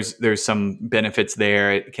so there's some benefits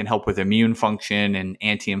there. It can help with immune function and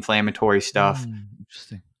anti-inflammatory stuff.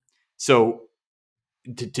 Interesting. So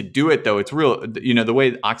to do it though, it's real. The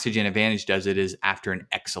way Oxygen Advantage does it is after an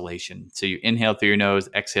exhalation. So you inhale through your nose,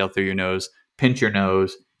 exhale through your nose, pinch your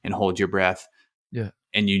nose, and hold your breath. Yeah.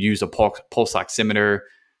 And you use a pulse oximeter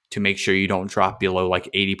to make sure you don't drop below like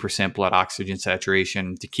 80% blood oxygen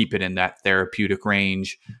saturation, to keep it in that therapeutic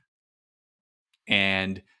range.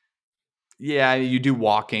 And yeah, you do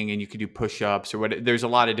walking and you could do push-ups or what. There's a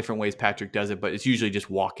lot of different ways Patrick does it, but it's usually just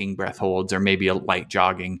walking breath holds or maybe a light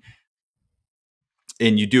jogging.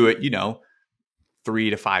 And you do it, 3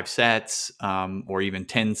 to 5 sets, or even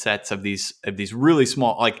 10 sets of these really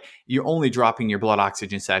small. Like you're only dropping your blood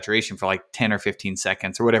oxygen saturation for like 10 or 15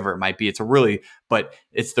 seconds or whatever it might be. But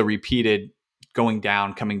it's the repeated going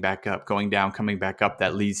down, coming back up, going down, coming back up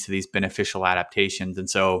that leads to these beneficial adaptations. And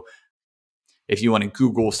so if you want to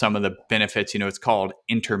Google some of the benefits, it's called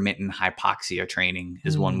intermittent hypoxia training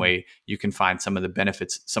is one Mm. way you can find some of the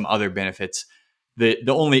benefits, some other benefits. The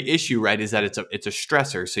only issue, right, is that it's a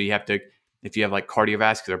stressor. So you have to, if you have like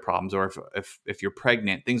cardiovascular problems, or if you're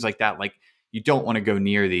pregnant, things like that, like you don't want to go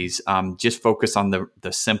near these. Just focus on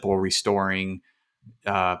the simple restoring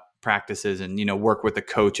practices, and work with a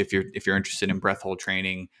coach if you're interested in breath hold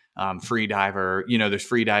training. Free diver, there's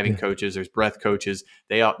free diving Yeah. coaches, there's breath coaches.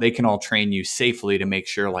 They can all train you safely to make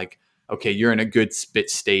sure, like, okay, you're in a good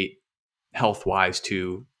spit state health wise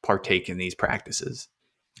to partake in these practices.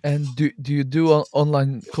 And do you do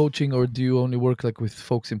online coaching, or do you only work like with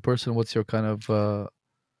folks in person? What's your kind of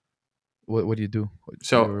what do you do? What's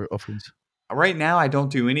So your offerings? Right now, I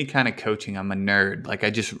don't do any kind of coaching. I'm a nerd. Like I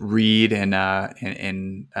just read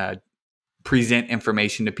and present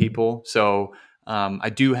information to people. So I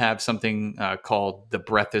do have something called the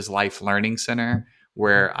Breath is Life Learning Center,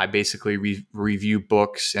 where I basically review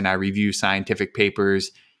books and I review scientific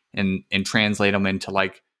papers and translate them into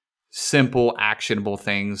like simple, actionable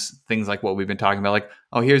things. Things like what we've been talking about, like,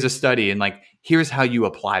 oh, here's a study, and like here's how you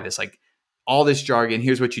apply this. Like all this jargon.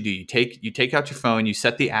 Here's what you do. You take out your phone, you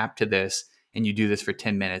set the app to this, and you do this for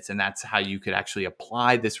 10 minutes, and that's how you could actually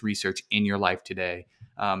apply this research in your life today.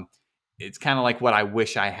 It's kind of like what I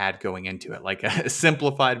wish I had going into it, like a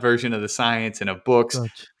simplified version of the science and of books,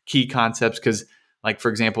 Gotcha. key concepts. Because, like for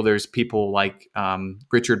example, there's people like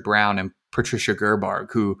Richard Brown and Patricia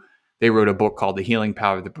Gerbarg who they wrote a book called The Healing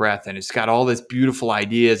Power of the Breath, and it's got all this beautiful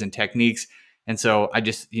ideas and techniques. And so I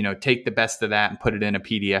just take the best of that and put it in a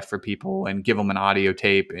PDF for people and give them an audio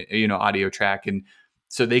tape, audio track, and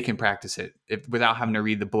so they can practice it without having to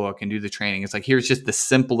read the book and do the training. It's like, here's just the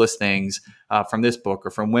simplest things from this book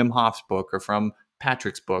or from Wim Hof's book or from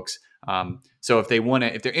Patrick's books. So if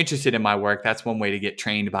they're interested in my work, that's one way to get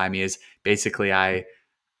trained by me. Is basically I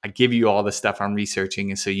give you all the stuff I'm researching,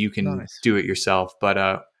 and so you can Nice. do it yourself.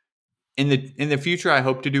 But in the future, I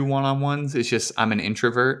hope to do one-on-ones. It's just I'm an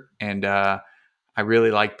introvert, and I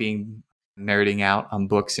really like being nerding out on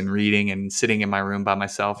books and reading and sitting in my room by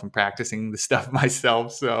myself and practicing the stuff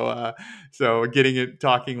myself. So getting it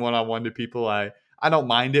talking one on one to people, I don't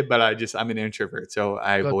mind it, but I'm an introvert, so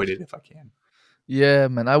I avoid Gotcha. it if I can. Yeah,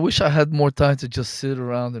 man. I wish I had more time to just sit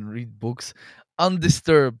around and read books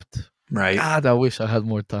undisturbed. Right? God, I wish I had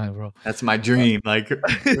more time, bro. That's my dream. Like,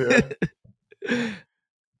 yeah.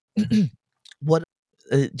 What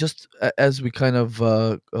just as we kind of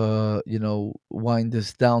wind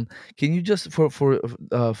this down, can you just for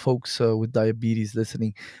folks with diabetes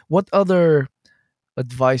listening, what other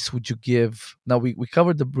advice would you give? Now we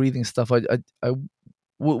covered the breathing stuff.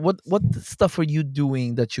 What stuff are you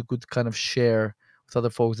doing that you could kind of share with other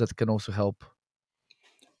folks that can also help?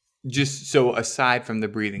 Just so aside from the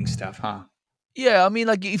breathing stuff, huh? Yeah, I mean,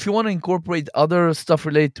 like if you want to incorporate other stuff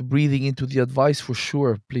related to breathing into the advice, for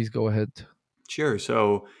sure, please go ahead. Sure.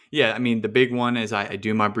 So, yeah, I mean, the big one is I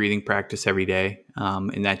do my breathing practice every day,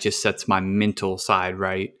 and that just sets my mental side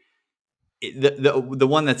right. The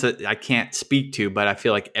one I can't speak to, but I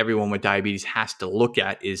feel like everyone with diabetes has to look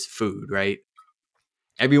at is food, right?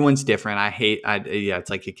 Everyone's different. Yeah, it's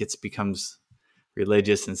like becomes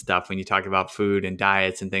religious and stuff when you talk about food and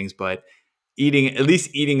diets and things, but at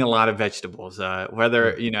least eating a lot of vegetables. Yeah,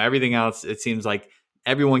 Whether everything else, it seems like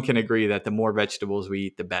everyone can agree that the more vegetables we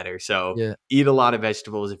eat, the better. So yeah, eat a lot of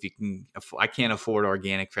vegetables if you can. I can't afford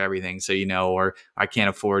organic for everything, so or I can't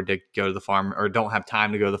afford to go to the farm or don't have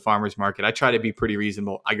time to go to the farmer's market. I try to be pretty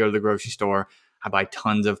reasonable. I go to the grocery store. I buy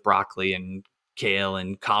tons of broccoli and kale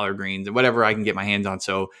and collard greens and whatever I can get my hands on.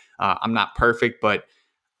 So I'm not perfect, but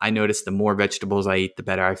I notice the more vegetables I eat, the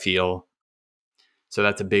better I feel. So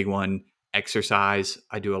that's a big one. Exercise.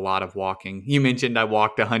 I do a lot of walking. You mentioned I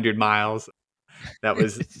walked 100 miles. That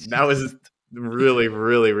was really,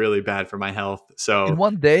 really, really bad for my health. in So,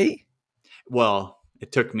 one day. well,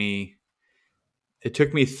 it took me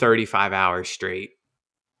 35 hours straight.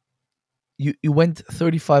 You went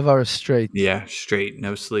 35 hours straight. Yeah, straight,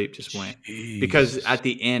 no sleep, just went. Because Jesus. at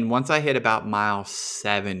the end, once I hit about mile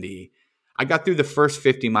 70, I got through the first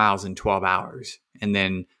 50 miles in 12 hours. And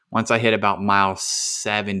then once I hit about mile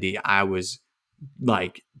 70, I was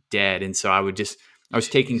like dead. And so I was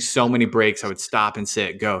taking so many breaks. I would stop and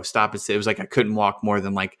sit, go, stop and sit. It was like I couldn't walk more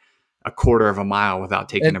than like a quarter of a mile without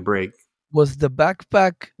taking And a break. was the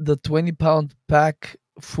backpack the 20-pound pack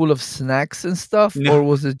full of snacks and stuff, No, or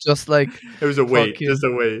was it just like it was a weight, just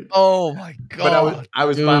fucking? a weight. Oh my But god, I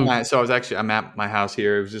was by dude! so I'm at my house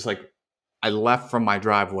here. It was just like I left from my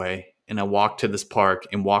driveway and I walked to this park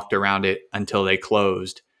and walked around it until they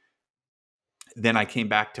closed. Then I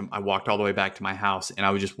walked all the way back to my house and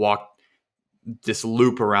I would just walk this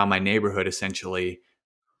loop around my neighborhood essentially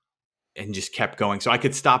and just kept going. So I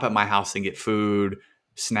could stop at my house and get food,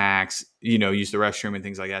 snacks, use the restroom and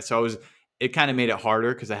things like that. So it kind of made it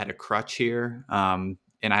harder because I had a crutch here. And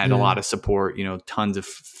I had a Yeah, lot of support, tons of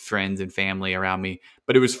friends and family around me.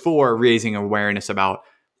 But it was for raising awareness about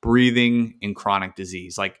breathing and chronic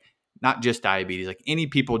disease, like not just diabetes, like any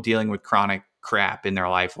people dealing with chronic crap in their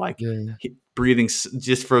life, like yeah, yeah. breathing,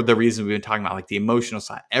 just for the reasons we've been talking about, like the emotional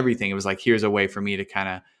side, everything. It was like, here's a way for me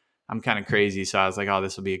to I'm kind of crazy. So I was like, oh,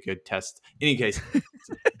 this will be a good test. In any case,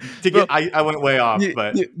 Bro, I went way off, you,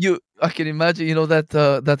 but you I can imagine,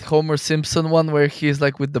 that Homer Simpson one where he's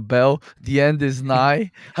like with the bell, the end is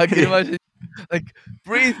nigh. I can yeah. imagine, like,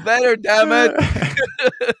 breathe better, damn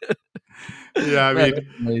it. Yeah, I Man, mean, that's it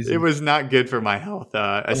amazing. was not good for my health.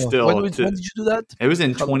 I Oh, when still did to when did you do that? it was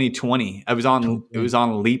in How long? 2020. I was on it 2020. was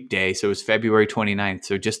on leap day, so it was February 29th,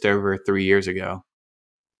 so just over 3 years ago.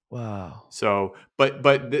 Wow. So, but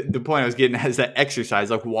the point I was getting at is that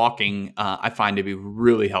exercise, like walking, I find to be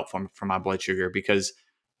really helpful for my blood sugar because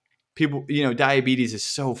people, diabetes is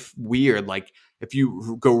so weird. Like if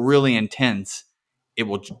you go really intense,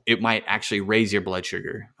 it might actually raise your blood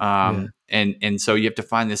sugar. Yeah. And so you have to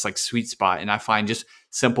find this like sweet spot. And I find just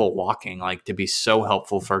simple walking like to be so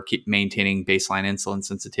helpful for keep maintaining baseline insulin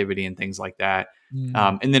sensitivity and things like that.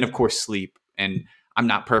 Mm. And then of course sleep. And I'm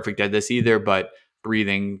not perfect at this either, but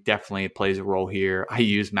breathing definitely plays a role here. I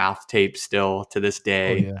use mouth tape still to this Oh,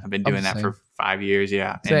 day. yeah. I've been I'm doing the that for same. 5 years.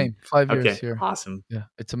 Yeah. And Same. 5 years okay, here. awesome. Yeah,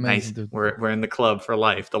 it's Nice. amazing, dude. We're in the club for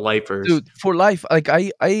life, the lifers. Dude, for life, like,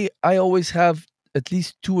 I always have at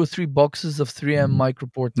least 2 or 3 boxes of 3M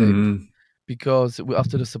micropore tape Mm. because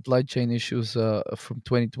after the supply chain issues, from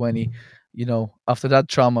 2020, after that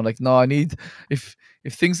trauma, like, no, I need if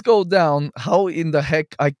things go down, how in the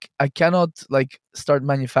heck I cannot, like, start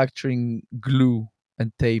manufacturing glue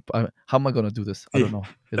and tape. How am I gonna do this? I Yeah, don't know,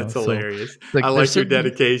 that's so, hilarious. like, I there's like your certain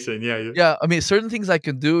things. dedication. Yeah, you Yeah, I mean, certain things I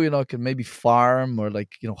can do, I can maybe farm or like,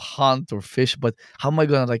 hunt or fish, but how am I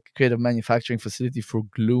gonna like create a manufacturing facility for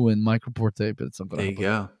glue and micropore tape? It's not gonna there you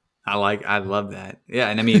happen. go. I love that. Yeah,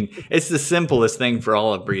 and I mean, it's the simplest thing for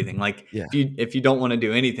all of breathing. Like Yeah, if you don't want to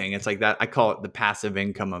do anything, it's like that. I call it the passive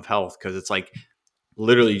income of health because it's like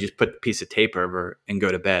literally you just put a piece of tape over and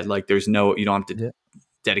go to bed. Like you don't have to yeah,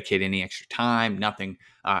 dedicate any extra time, nothing.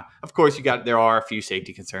 Of course, there are a few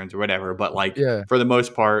safety concerns or whatever, but like yeah, for the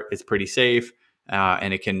most part, it's pretty safe,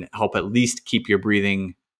 and it can help at least keep your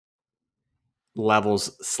breathing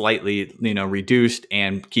levels slightly reduced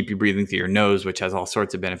and keep you breathing through your nose, which has all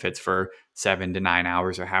sorts of benefits for 7 to 9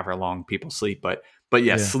 hours or however long people sleep. But yeah,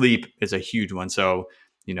 yeah, sleep is a huge one. So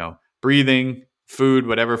breathing, food,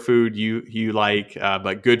 whatever food you like,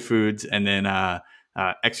 but good foods, and then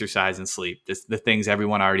exercise and sleep. The things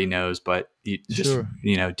everyone already knows, but just sure.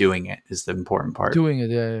 doing it is the important part. Doing it,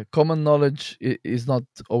 yeah, yeah. Common knowledge is not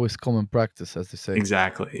always common practice, as they say.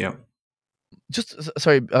 Exactly. Yeah. Just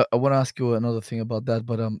sorry, I want to ask you another thing about that,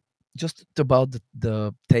 but just about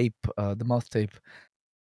the tape, the mouth tape.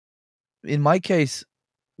 In my case,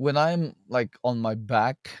 when I'm like on my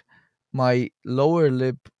back, my lower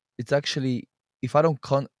lip, it's actually, if I don't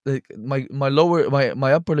like,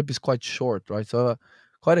 my upper lip is quite short, right? So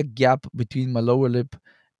quite a gap between my lower lip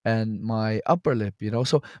and my upper lip,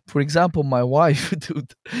 So for example, my wife,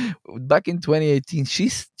 dude, back in 2018,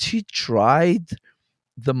 she tried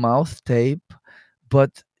the mouth tape,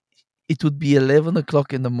 but it would be 11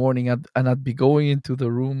 o'clock in the morning, and I'd be going into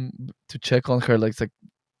the room to check on her, like, it's like,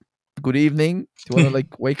 "Good evening. Do you wanna,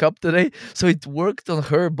 like, wake up today?" So it worked on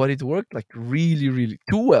her, but it worked, like, really, really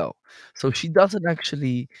too well. So she doesn't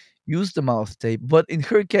actually use the mouth tape, but in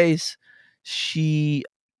her case, she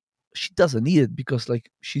she doesn't need it because, like,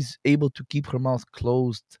 she's able to keep her mouth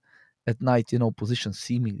closed at night in all positions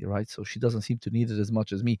seemingly, right? So she doesn't seem to need it as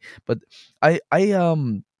much as me. But I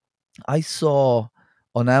saw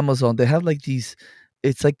on Amazon they have like these,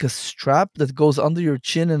 it's like a strap that goes under your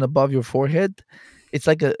chin and above your forehead. It's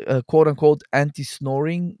like a quote unquote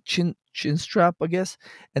anti-snoring chin strap, I guess.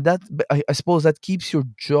 And I suppose that keeps your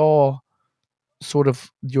jaw, sort of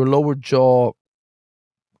your lower jaw,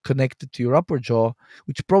 connected to your upper jaw,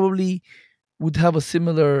 which probably would have a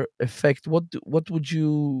similar effect. What would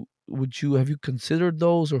you have you considered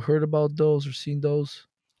those or heard about those or seen those?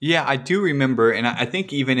 Yeah, I do remember, and I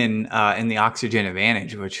think even in the Oxygen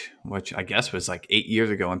Advantage, which I guess was like 8 years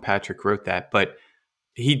ago when Patrick wrote that, but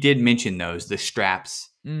he did mention the straps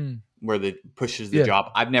Mm, where the pushes the yeah,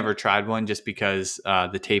 jaw. I've never tried one just because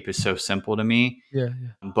the tape is so simple to me, yeah,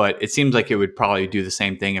 yeah, but it seems like it would probably do the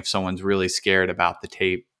same thing if someone's really scared about the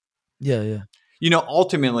tape. yeah, yeah,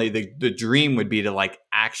 Ultimately, the dream would be to like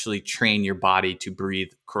actually train your body to breathe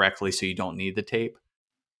correctly, so you don't need the tape.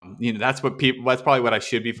 That's what people. That's probably what I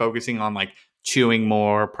should be focusing on, like chewing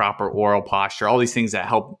more, proper oral posture, all these things that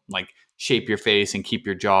help like shape your face and keep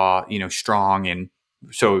your jaw, strong, and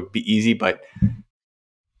so it'd be easy. But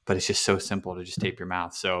it's just so simple to just tape your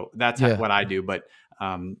mouth. So that's yeah. what I do. But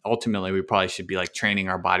ultimately, we probably should be like training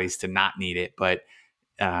our bodies to not need it. But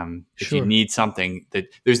if you Sure. need something, that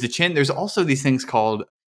there's the chin. There's also these things called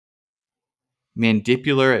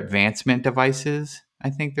mandibular advancement devices, I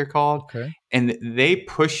think they're called. Okay. And they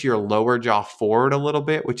push your lower jaw forward a little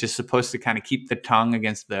bit, which is supposed to kind of keep the tongue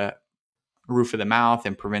against the roof of the mouth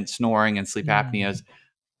and prevent snoring and sleep Mm, apneas.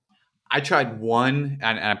 I tried one,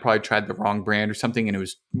 and I probably tried the wrong brand or something, and it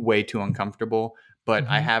was way too uncomfortable. But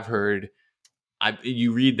I mhm. have heard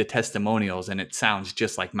you read the testimonials and it sounds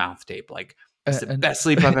just like mouth tape. Like it's the And best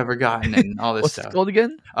sleep I've ever gotten, and all this what's it stuff. called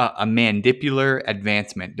again? A mandibular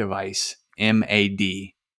advancement device, MAD.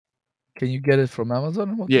 Can you get it from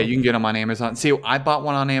Amazon? Yeah, you can get them on Amazon. See, I bought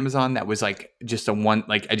one on Amazon that was like just a one,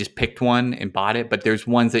 like I just picked one and bought it. But there's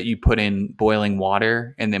ones that you put in boiling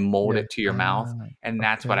water and then mold Yeah. it to your mouth. Ah, And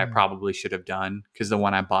that's what I okay. probably should have done, because the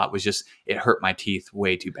one I bought was just, it hurt my teeth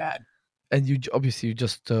way too bad. And obviously you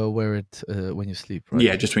just wear it when you sleep, right?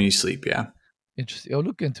 Yeah, just when you sleep. Yeah. Interesting. I'll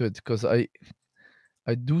look into it because I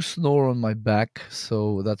do snore on my back,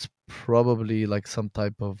 so that's probably like some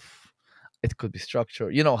type of, it could be structure.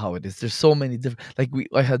 You know how it is. There's so many different, like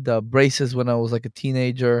I had braces when I was like a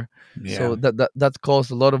teenager, so Yeah. that caused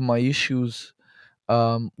a lot of my issues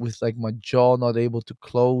with like my jaw not able to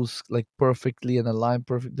close like perfectly and align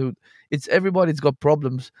perfect. Dude, it's everybody's got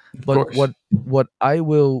problems, Of but course. what I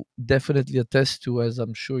will definitely attest to, as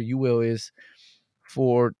I'm sure you will, is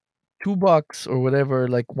for $2 or whatever,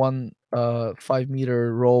 like one 5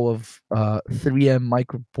 meter roll of 3M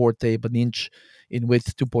micro pore tape, an inch in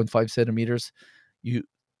width, 2.5 centimeters. You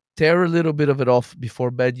tear a little bit of it off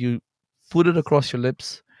before bed. You put it across your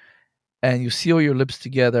lips and you seal your lips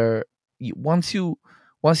together. Once you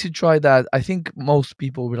try that, I think most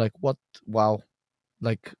people will be like, "What? Wow!"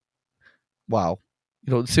 Like, wow,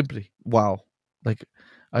 simply wow. Like,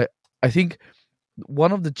 I I think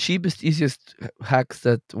one of the cheapest, easiest hacks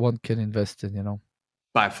that one can invest in.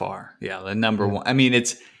 By far. Yeah. The number Yeah. one. I mean,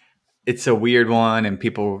 it's a weird one, and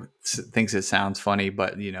people thinks it sounds funny,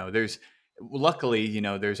 but there's, luckily,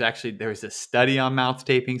 there's a study on mouth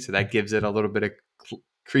taping, so that gives it a little bit of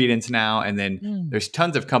credence now. And then Mm. there's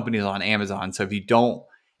tons of companies on Amazon, so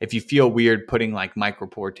if you feel weird putting like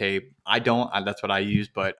micropore tape, I don't, that's what I use,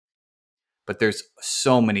 but there's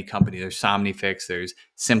so many companies. There's Somnifix, there's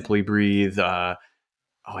Simply Breathe, I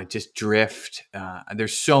just drift.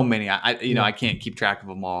 There's so many. Yeah. I can't keep track of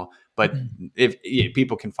them all. But if yeah,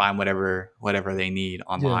 people can find whatever they need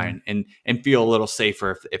Yeah. online, and feel a little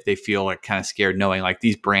safer if they feel like kind of scared, knowing like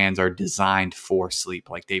these brands are designed for sleep.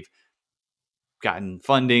 Like they've gotten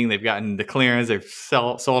funding, they've gotten the clearance, they've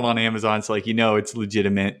sold on Amazon, so like it's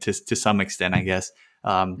legitimate to some extent, I guess.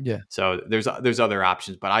 Yeah. So there's other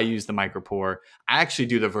options, but I use the micropore. I actually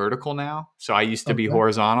do the vertical now. So I used to be Okay.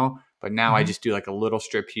 horizontal, but now I Hmm. just do like a little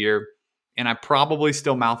strip here, and I probably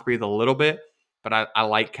still mouth breathe a little bit, but I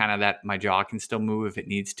like kind of that my jaw can still move if it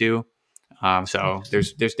needs to. So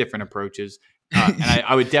Interesting. there's different approaches, and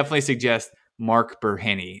I would definitely suggest Mark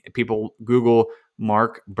Burhenny. People Google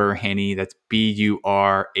Mark Burhenny. That's Burhenne.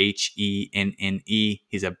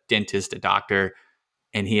 He's a dentist, a doctor,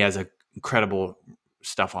 and he has incredible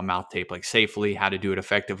stuff on mouth tape, like safely, how to do it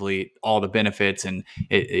effectively, all the benefits, and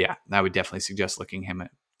yeah, I would definitely suggest looking him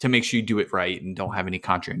at, to make sure you do it right and don't have any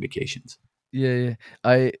contraindications. Yeah, yeah.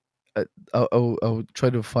 I, uh, I'll try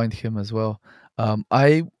to find him as well.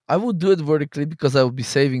 I would do it vertically because I would be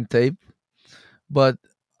saving tape, but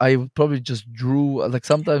I would probably just drew like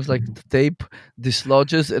sometimes like the tape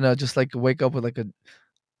dislodges and I just like wake up with like a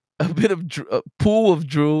a bit of a pool of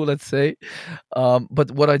drool, let's say. But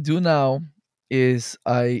what I do now is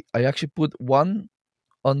I actually put one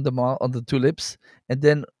on the on the two lips, and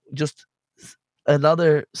then just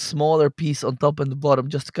another smaller piece on top and the bottom,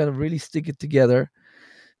 just to kind of really stick it together.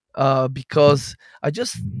 Because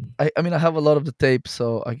I mean I have a lot of the tape,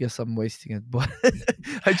 so I guess I'm wasting it. But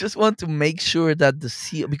I just want to make sure that the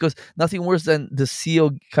seal, because nothing worse than the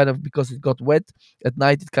seal kind of, because it got wet at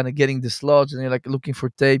night, it kind of getting dislodged, and you're like looking for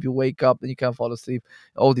tape. You wake up and you can't fall asleep.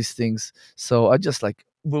 All these things. So I just like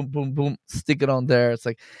boom, boom, boom, stick it on there. It's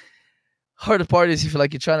like hard part is if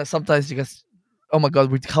like you're trying to. Sometimes you guys. Oh my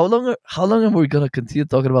God! How long are we gonna continue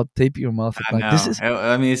talking about taping your mouth at I night? This know. is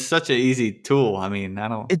I mean, it's such an easy tool. I mean, I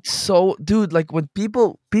don't. it's so, dude, like when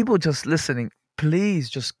people just listening, please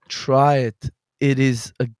just try it. It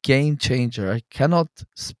is a game changer. I cannot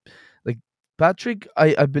like Patrick,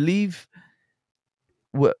 I believe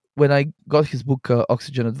when I got his book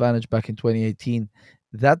Oxygen Advantage back in 2018,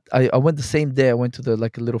 that I went the same day. I went to the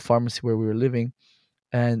like a little pharmacy where we were living,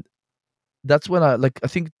 and that's when I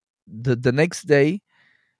think the next day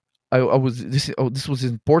I was this was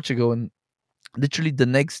in Portugal, and literally the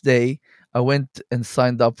next day I went and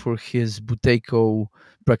signed up for his Buteco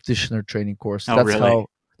practitioner training course. Oh, really?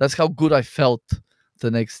 That's how good I felt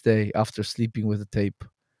the next day after sleeping with the tape.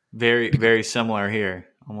 Very, Bec- very similar here,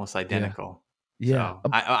 almost yeah, identical. yeah, So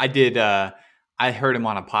I did. I heard him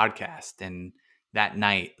on a podcast, and that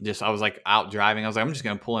night, just I was like out driving. I was like, I'm just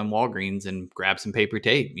gonna pull in Walgreens and grab some paper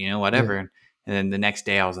tape, yeah. whatever. And then the next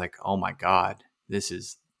day, I was like, oh my god, this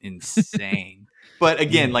is insane. But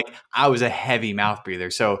again, Yeah, like I was a heavy mouth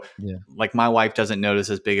breather, so yeah, like my wife doesn't notice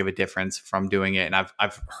as big of a difference from doing it, and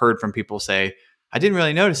I've heard from people say I didn't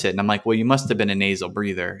really notice it, and I'm like, well, you must have been a nasal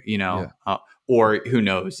breather, yeah, or who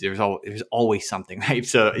knows? There's always something, right?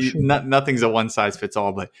 So for sure. nothing's a one size fits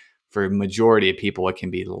all, but for a majority of people, it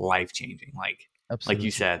can be life changing. Like you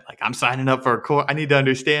Absolutely. said, like I'm signing up for a course. I need to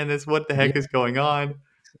understand this. What the Yeah, heck is going on?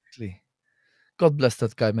 exactly. God bless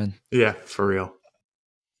that guy, man. Yeah, for real.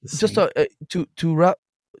 The Just saint. to wrap,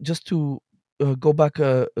 just to go back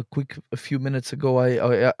a few minutes ago,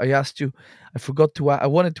 I asked you, I forgot to, I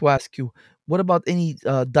wanted to ask you, what about any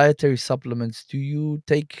dietary supplements? Do you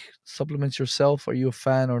take supplements yourself? Are you a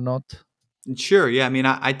fan or not? Sure. Yeah. I mean,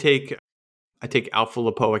 I take alpha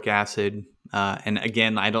lipoic acid. And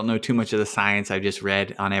again, I don't know too much of the science. I just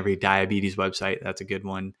read on every diabetes website. That's a good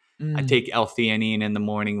one. I Mm, take L-theanine in the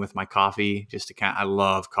morning with my coffee just to kind. I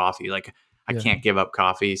love coffee. Like I yeah, can't give up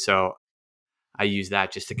coffee, so I use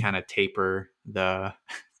that just to kind of taper the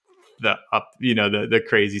up, the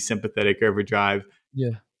crazy sympathetic overdrive.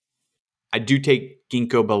 yeah, I do take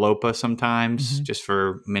ginkgo biloba sometimes, hmm, just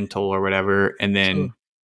for mental or whatever, and then sure,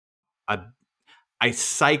 I I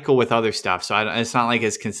cycle with other stuff, so it's not like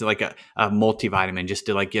it's considered like a multivitamin just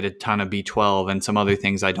to like get a ton of B12 and some other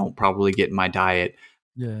things I don't probably get in my diet.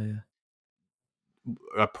 yeah, yeah,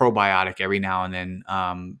 A probiotic every now and then,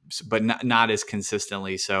 but not as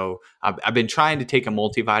consistently. So I've been trying to take a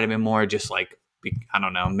multivitamin more, just like I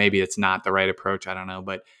don't know, maybe it's not the right approach. I don't know,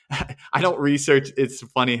 but I don't research. It's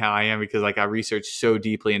funny how I am because like I research so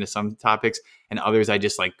deeply into some topics and others I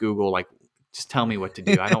just like Google like just tell me what to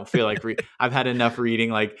do. I don't feel like I've had enough reading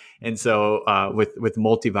like, and so with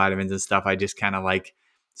multivitamins and stuff, I just kind of like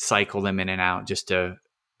cycle them in and out yeah, just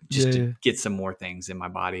to yeah. get some more things in my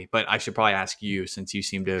body. But I should probably ask you since you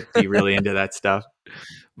seem to be really into that stuff.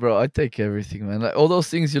 Bro, I take everything, man. Like all those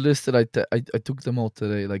things you listed, I took them all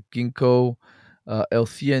today. Like ginkgo,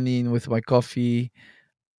 L-theanine with my coffee,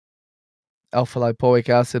 alpha lipoic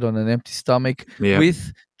acid on an empty stomach Yeah.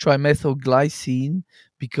 with trimethylglycine,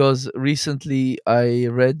 because recently I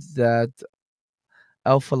read that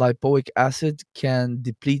alpha lipoic acid can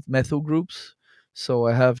deplete methyl groups. So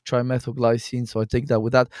I have trimethylglycine, so I take that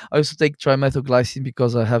with that. I also take trimethylglycine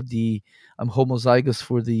because I'm homozygous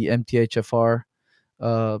for the MTHFR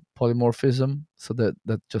polymorphism. So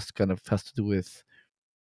that just kind of has to do with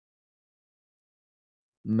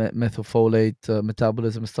methylfolate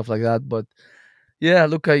metabolism and stuff like that. But yeah,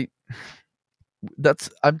 look, I'm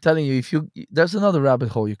telling you, if you there's another rabbit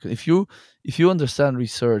hole you can, if you understand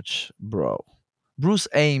research, bro. Bruce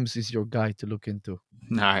Ames is your guy to look into.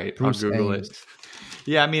 All right. I'll Bruce Google it. Ames.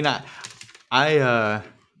 Yeah. I mean, I, uh,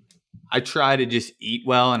 I try to just eat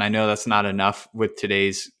well, and I know that's not enough with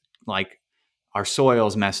today's like our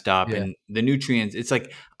soil's messed up Yeah, and the nutrients. It's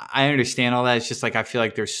like I understand all that. It's just like I feel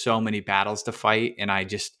like there's so many battles to fight, and I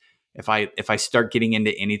just if I start getting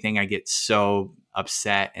into anything, I get so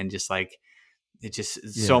upset and just like it's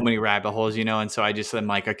just so yeah, many rabbit holes, And so I just am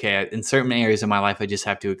like, okay, in certain areas of my life, I just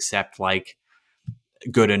have to accept like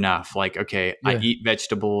good enough. Like, okay, I yeah. eat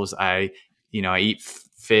vegetables. I eat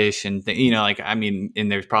fish and like I mean,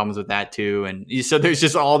 and there's problems with that too. And so there's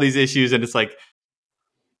just all these issues, and it's like,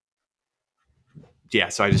 yeah.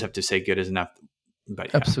 So I just have to say good is enough. But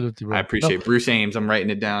yeah, Absolutely, I bro. No, appreciate Bruce Ames. I'm writing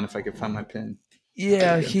it down if I could find my pen. There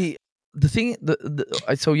yeah, we go. the thing,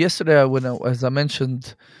 so yesterday, as I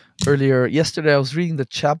mentioned earlier, yesterday I was reading the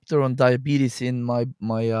chapter on diabetes in my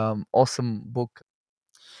awesome book,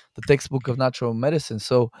 the textbook of natural medicine.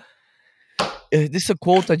 So this is a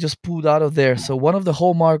quote I just pulled out of there. So, one of the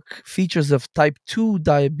hallmark features of type 2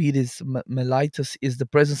 diabetes mellitus is the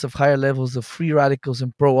presence of higher levels of free radicals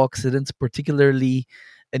and pro-oxidants, particularly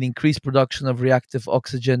an increased production of reactive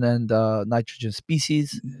oxygen and nitrogen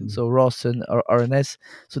species, so ROS and RNS.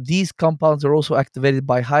 So, these compounds are also activated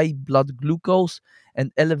by high blood glucose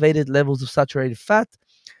and elevated levels of saturated fat.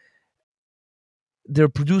 They're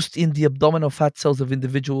produced in the abdominal fat cells of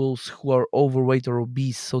individuals who are overweight or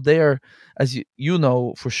obese. So they are, as you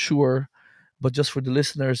know for sure, but just for the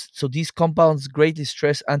listeners, so these compounds greatly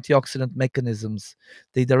stress antioxidant mechanisms.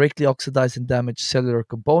 They directly oxidize and damage cellular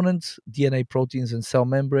components, DNA, proteins, and cell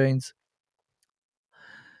membranes.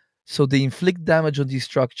 So they inflict damage on these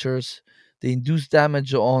structures. They induce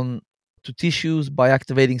damage on to tissues by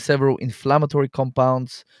activating several inflammatory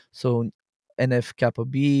compounds. So NF kappa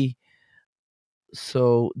B,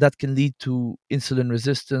 so that can lead to insulin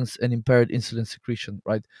resistance and impaired insulin secretion,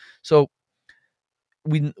 right? So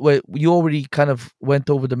we already kind of went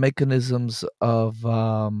over the mechanisms of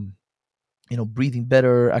breathing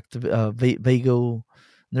better, active vagal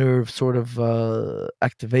nerve sort of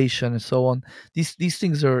activation and so on. These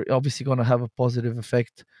things are obviously going to have a positive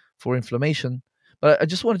effect for inflammation. But I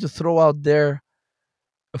just wanted to throw out there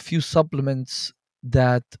a few supplements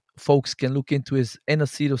that folks can look into. Is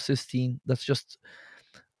N-acetylcysteine. That's just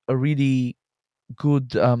a really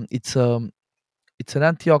good. It's an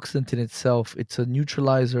antioxidant in itself. It's a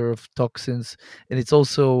neutralizer of toxins, and it's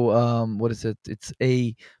also what is it? It's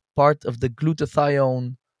a part of the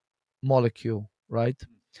glutathione molecule, right?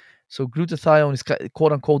 So glutathione is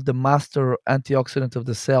quote unquote the master antioxidant of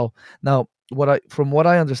the cell. Now, from what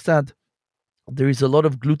I understand, there is a lot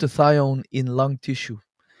of glutathione in lung tissue.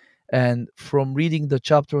 And from reading the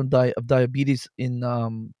chapter on of diabetes in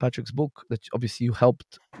Patrick's book, that obviously you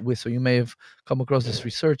helped with, so you may have come across this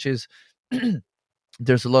research, is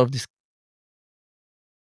there's a lot of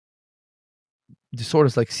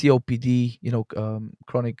disorders like COPD,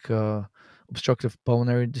 chronic obstructive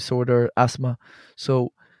pulmonary disorder, asthma.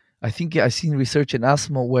 So I think I've seen research in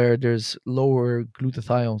asthma where there's lower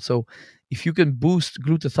glutathione. So if you can boost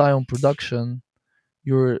glutathione production,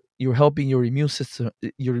 you're helping your immune system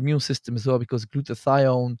as well, because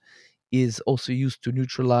glutathione is also used to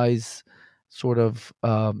neutralize sort of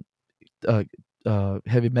uh,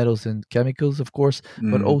 heavy metals and chemicals, of course,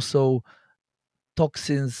 but Mm. also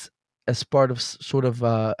toxins as part of sort of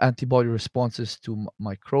antibody responses to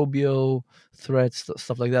microbial threats,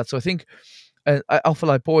 stuff like that. So I think alpha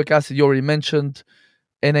lipoic acid you already mentioned,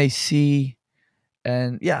 NAC,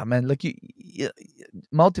 and yeah, man, like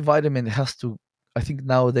multivitamin has to. I think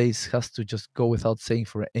nowadays has to just go without saying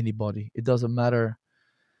for anybody. It doesn't matter.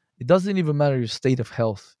 It doesn't even matter your state of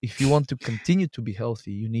health. If you want to continue to be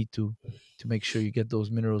healthy, you need to make sure you get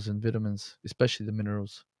those minerals and vitamins, especially the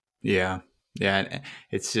minerals. Yeah. Yeah.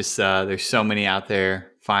 It's just, there's so many out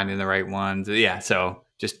there, finding the right ones. Yeah. So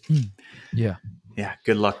just, Mm. Yeah. yeah,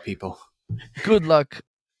 good luck, people. Good luck.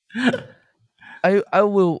 I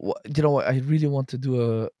will. You know, I really want to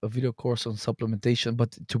do a video course on supplementation,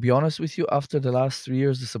 but to be honest with you, after the last 3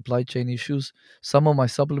 years, the supply chain issues, some of my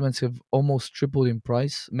supplements have almost tripled in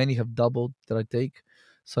price. Many have doubled that I take.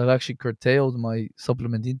 So I've actually curtailed my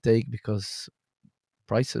supplement intake because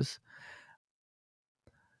prices.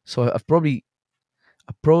 So I probably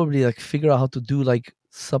like figure out how to do like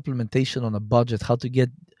supplementation on a budget, how to get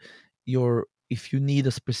your, if you need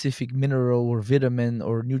a specific mineral or vitamin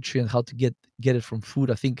or nutrient, how to get it from food,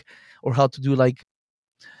 I think, or how to do like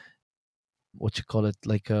what you call it,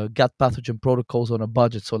 like gut pathogen protocols on a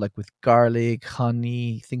budget. So like with garlic,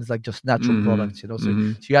 honey, things like just natural Mm-hmm. products, you know. So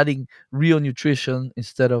Mm-hmm. so you're adding real nutrition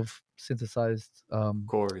instead of synthesized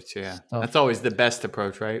Course, yeah. That's stuff. always the best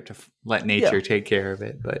approach, right? To let Yeah, nature take care of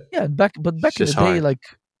it, but yeah. it's Back in the just day, hard. like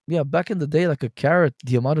yeah, back in the day, like a carrot,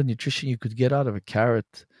 the amount of nutrition you could get out of a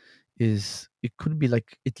carrot is, it could be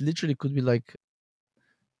like, it literally could be like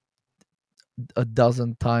a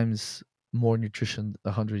dozen times more nutrition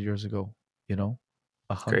 100 years ago. You know,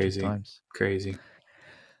 100 Crazy, times. crazy.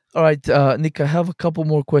 All right, Nick, I have a couple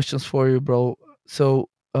more questions for you, bro. So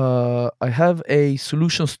I have a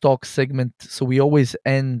solutions talk segment. So we always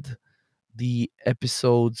end the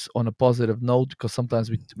episodes on a positive note, because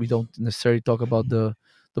sometimes we don't necessarily talk about the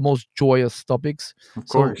most joyous topics. Of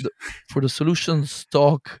So course. for the solutions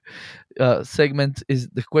talk segment, is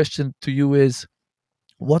the question to you is,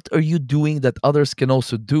 what are you doing that others can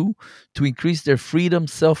also do to increase their freedom,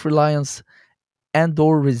 self-reliance, and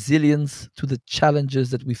or resilience to the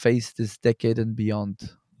challenges that we face this decade and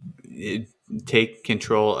beyond? It, take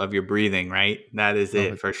control of your breathing, right? That is Love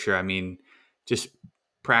it it. for sure. I mean, just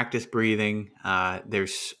practice breathing.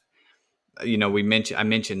 There's, you know, I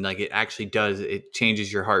mentioned like it actually does, it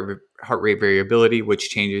changes your heart rate variability, which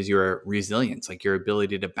changes your resilience, like your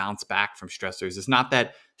ability to bounce back from stressors. It's not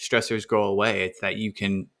that stressors go away, it's that you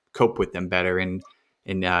can cope with them better and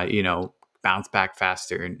you know, bounce back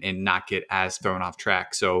faster and not get as thrown off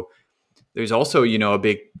track. So there's also, you know, a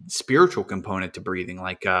big spiritual component to breathing,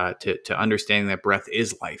 like to understanding that breath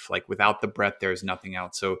is life. Like without the breath there's nothing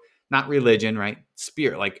else. So not religion, right?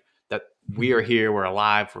 Spirit, like that we are here, we're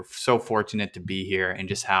alive, we're so fortunate to be here, and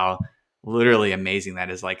just how literally amazing that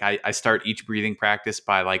is. Like I start each breathing practice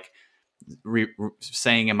by like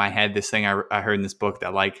saying in my head this thing I heard in this book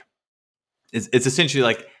that like it's essentially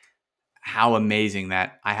like how amazing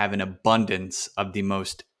that I have an abundance of the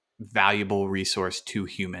most valuable resource to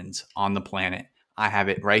humans on the planet. I have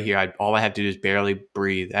it right here. All I have to do is barely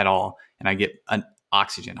breathe at all, and I get an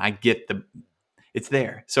oxygen. I get the, it's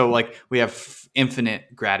there. So like we have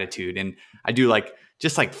infinite gratitude, and I do like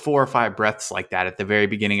just like 4 or 5 breaths like that at the very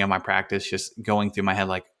beginning of my practice, just going through my head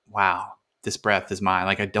like, wow, this breath is mine.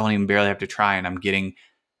 Like I don't even barely have to try, and I'm getting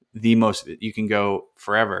the most, you can go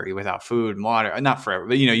forever without food and water. Not forever,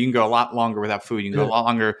 but you can go a lot longer without food. You can go a Yeah. lot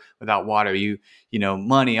longer without water.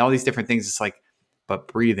 Money, all these different things. It's like, but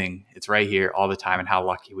breathing, it's right here all the time, and how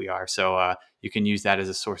lucky we are. So you can use that as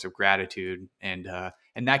a source of gratitude, and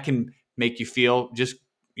that can make you feel just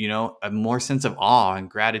a more sense of awe and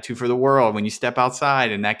gratitude for the world when you step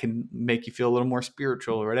outside, and that can make you feel a little more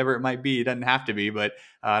spiritual or whatever it might be. It doesn't have to be, but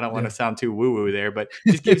I don't want to Yeah. sound too woo woo there, but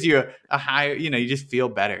just gives you a higher, you just feel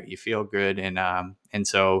better, you feel good. And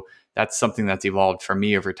so that's something that's evolved for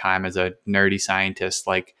me over time as a nerdy scientist,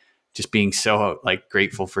 like just being so like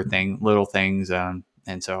grateful for little things. And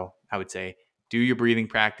so I would say, do your breathing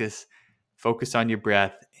practice, focus on your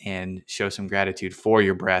breath, and show some gratitude for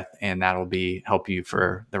your breath, and that'll be help you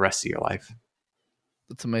for the rest of your life.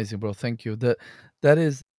 That's amazing, bro. Thank you. That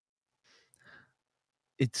is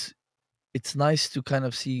it's it's nice to kind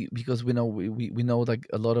of see, because we know like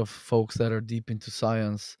a lot of folks that are deep into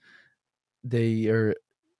science, they are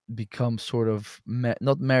become sort of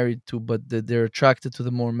not married to, but they're attracted to the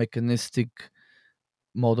more mechanistic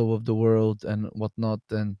model of the world and whatnot,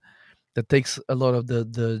 and that takes a lot of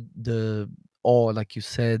the awe, like you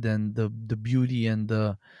said, and the beauty and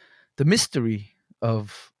the mystery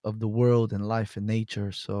of the world and life and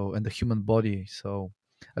nature, so, and the human body. So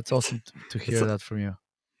that's It's awesome to it's hear that from you.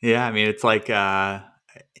 Yeah, I mean, it's like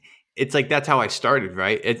that's how I started,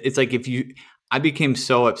 right? It's like I became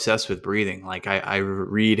so obsessed with breathing. Like I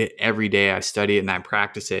read it every day, I study it, and I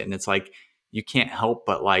practice it, and it's like you can't help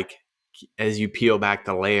but like as you peel back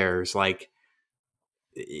the layers, like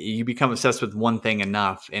you become obsessed with one thing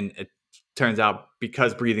enough, and it turns out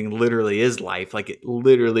because breathing literally is life, like it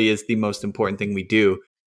literally is the most important thing we do,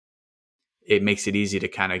 it makes it easy to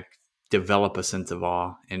kind of develop a sense of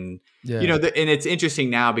awe. And Yeah. and it's interesting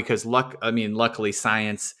now because luckily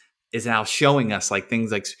science is now showing us like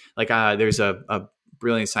things there's a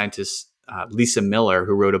brilliant scientist, Lisa Miller,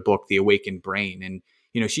 who wrote a book, The Awakened Brain, and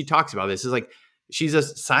she talks about this. It's like she's a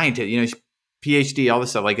scientist, PhD, all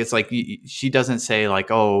this stuff. Like it's like she doesn't say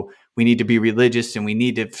like, oh, we need to be religious and we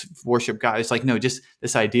need to worship God. It's like, no, just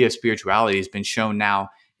this idea of spirituality has been shown now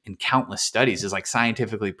in countless studies, is like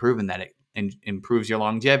scientifically proven that it improves your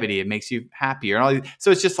longevity, it makes you happier, and all these.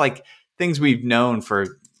 So it's just like things we've known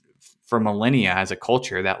for millennia as a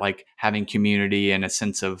culture, that like having community and a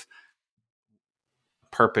sense of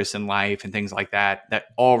purpose in life and things like that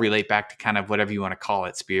all relate back to kind of whatever you want to call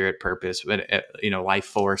it, spirit, purpose, but life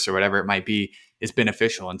force or whatever it might be, is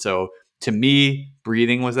beneficial. And so to me,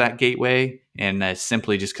 breathing was that gateway, and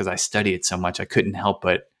simply just because I study it so much, I couldn't help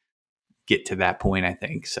but get to that point, I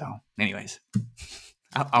think. So anyways,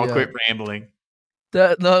 I'll Yeah. quit rambling.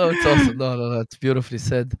 That No, it's awesome. No, that's beautifully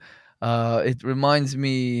said. It reminds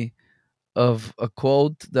me of a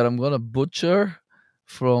quote that I'm gonna butcher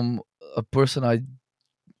from a person I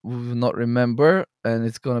will not remember, and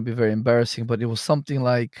it's gonna be very embarrassing. But it was something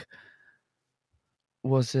like,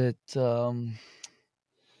 was it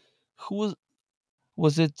who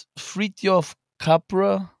was it Fritjof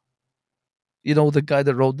Capra? The guy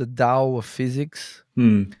that wrote the Tao of Physics.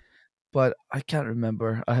 Hmm. But I can't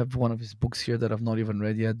remember. I have one of his books here that I've not even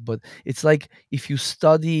read yet. But it's like, if you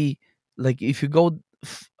study, like if you go,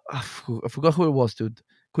 I forgot who it was, dude.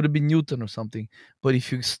 Could have been Newton or something. But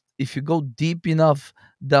if you go deep enough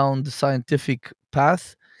down the scientific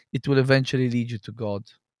path, it will eventually lead you to God.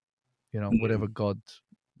 Whatever God.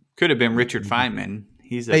 Could have been Richard Mhm. Feynman.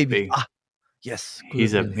 He's a Maybe. big Yes, could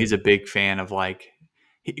he's have a been he's a him. big fan of like,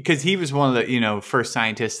 because he was one of the first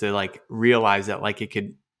scientists to like realize that like it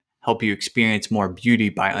could help you experience more beauty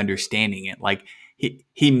by understanding it. Like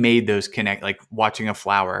he made those connect, like watching a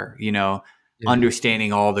flower, Yeah,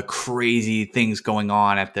 understanding all the crazy things going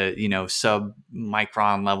on at the sub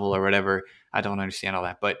micron level or whatever. I don't understand all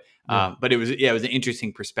that, yeah, but it was an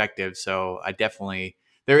interesting perspective. So I definitely,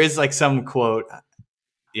 there is like some quote,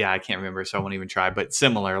 yeah, I can't remember, so I won't even try. But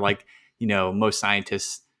similar, like most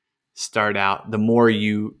scientists start out. The more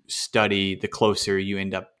you study, the closer you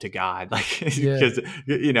end up to God, like yeah, because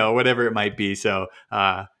whatever it might be. So,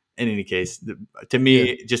 in any case, to yeah,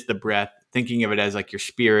 me, just the breath, thinking of it as like your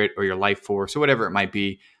spirit or your life force or whatever it might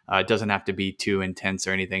be, it doesn't have to be too intense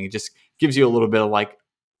or anything. It just gives you a little bit of like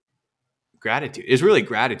gratitude. It's really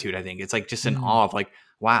gratitude. I think it's like just an mm, awe of like,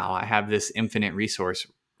 wow, I have this infinite resource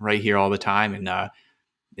right here all the time,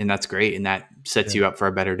 and that's great, and that sets yeah. you up for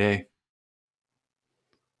a better day.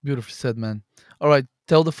 Beautifully said, man. All right,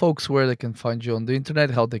 tell the folks where they can find you on the internet,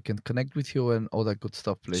 how they can connect with you, and all that good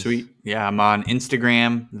stuff, please. Sweet. Yeah, I'm on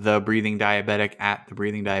Instagram, the breathing diabetic, at the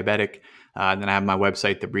breathing diabetic. Then I have my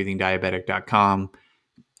website, thebreathingdiabetic.com.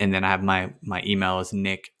 And then I have my email is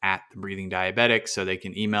nick at the breathing diabetic. So they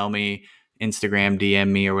can email me Instagram, DM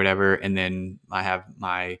me or whatever. And then I have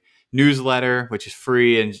my newsletter, which is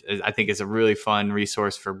free and I think is a really fun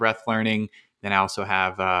resource for breath learning. Then I also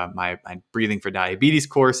have my Breathing for Diabetes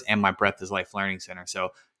course and my Breath is Life Learning Center. So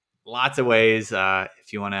lots of ways.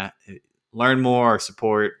 If you want to learn more or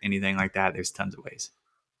support anything like that, there's tons of ways.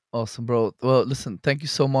 Awesome, bro. Well, listen, thank you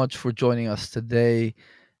so much for joining us today.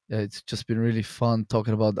 It's just been really fun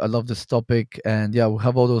talking about. I love this topic, and yeah, we'll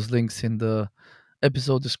have all those links in the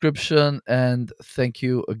episode description. And thank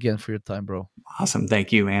you again for your time, bro. Awesome.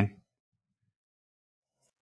 Thank you, man.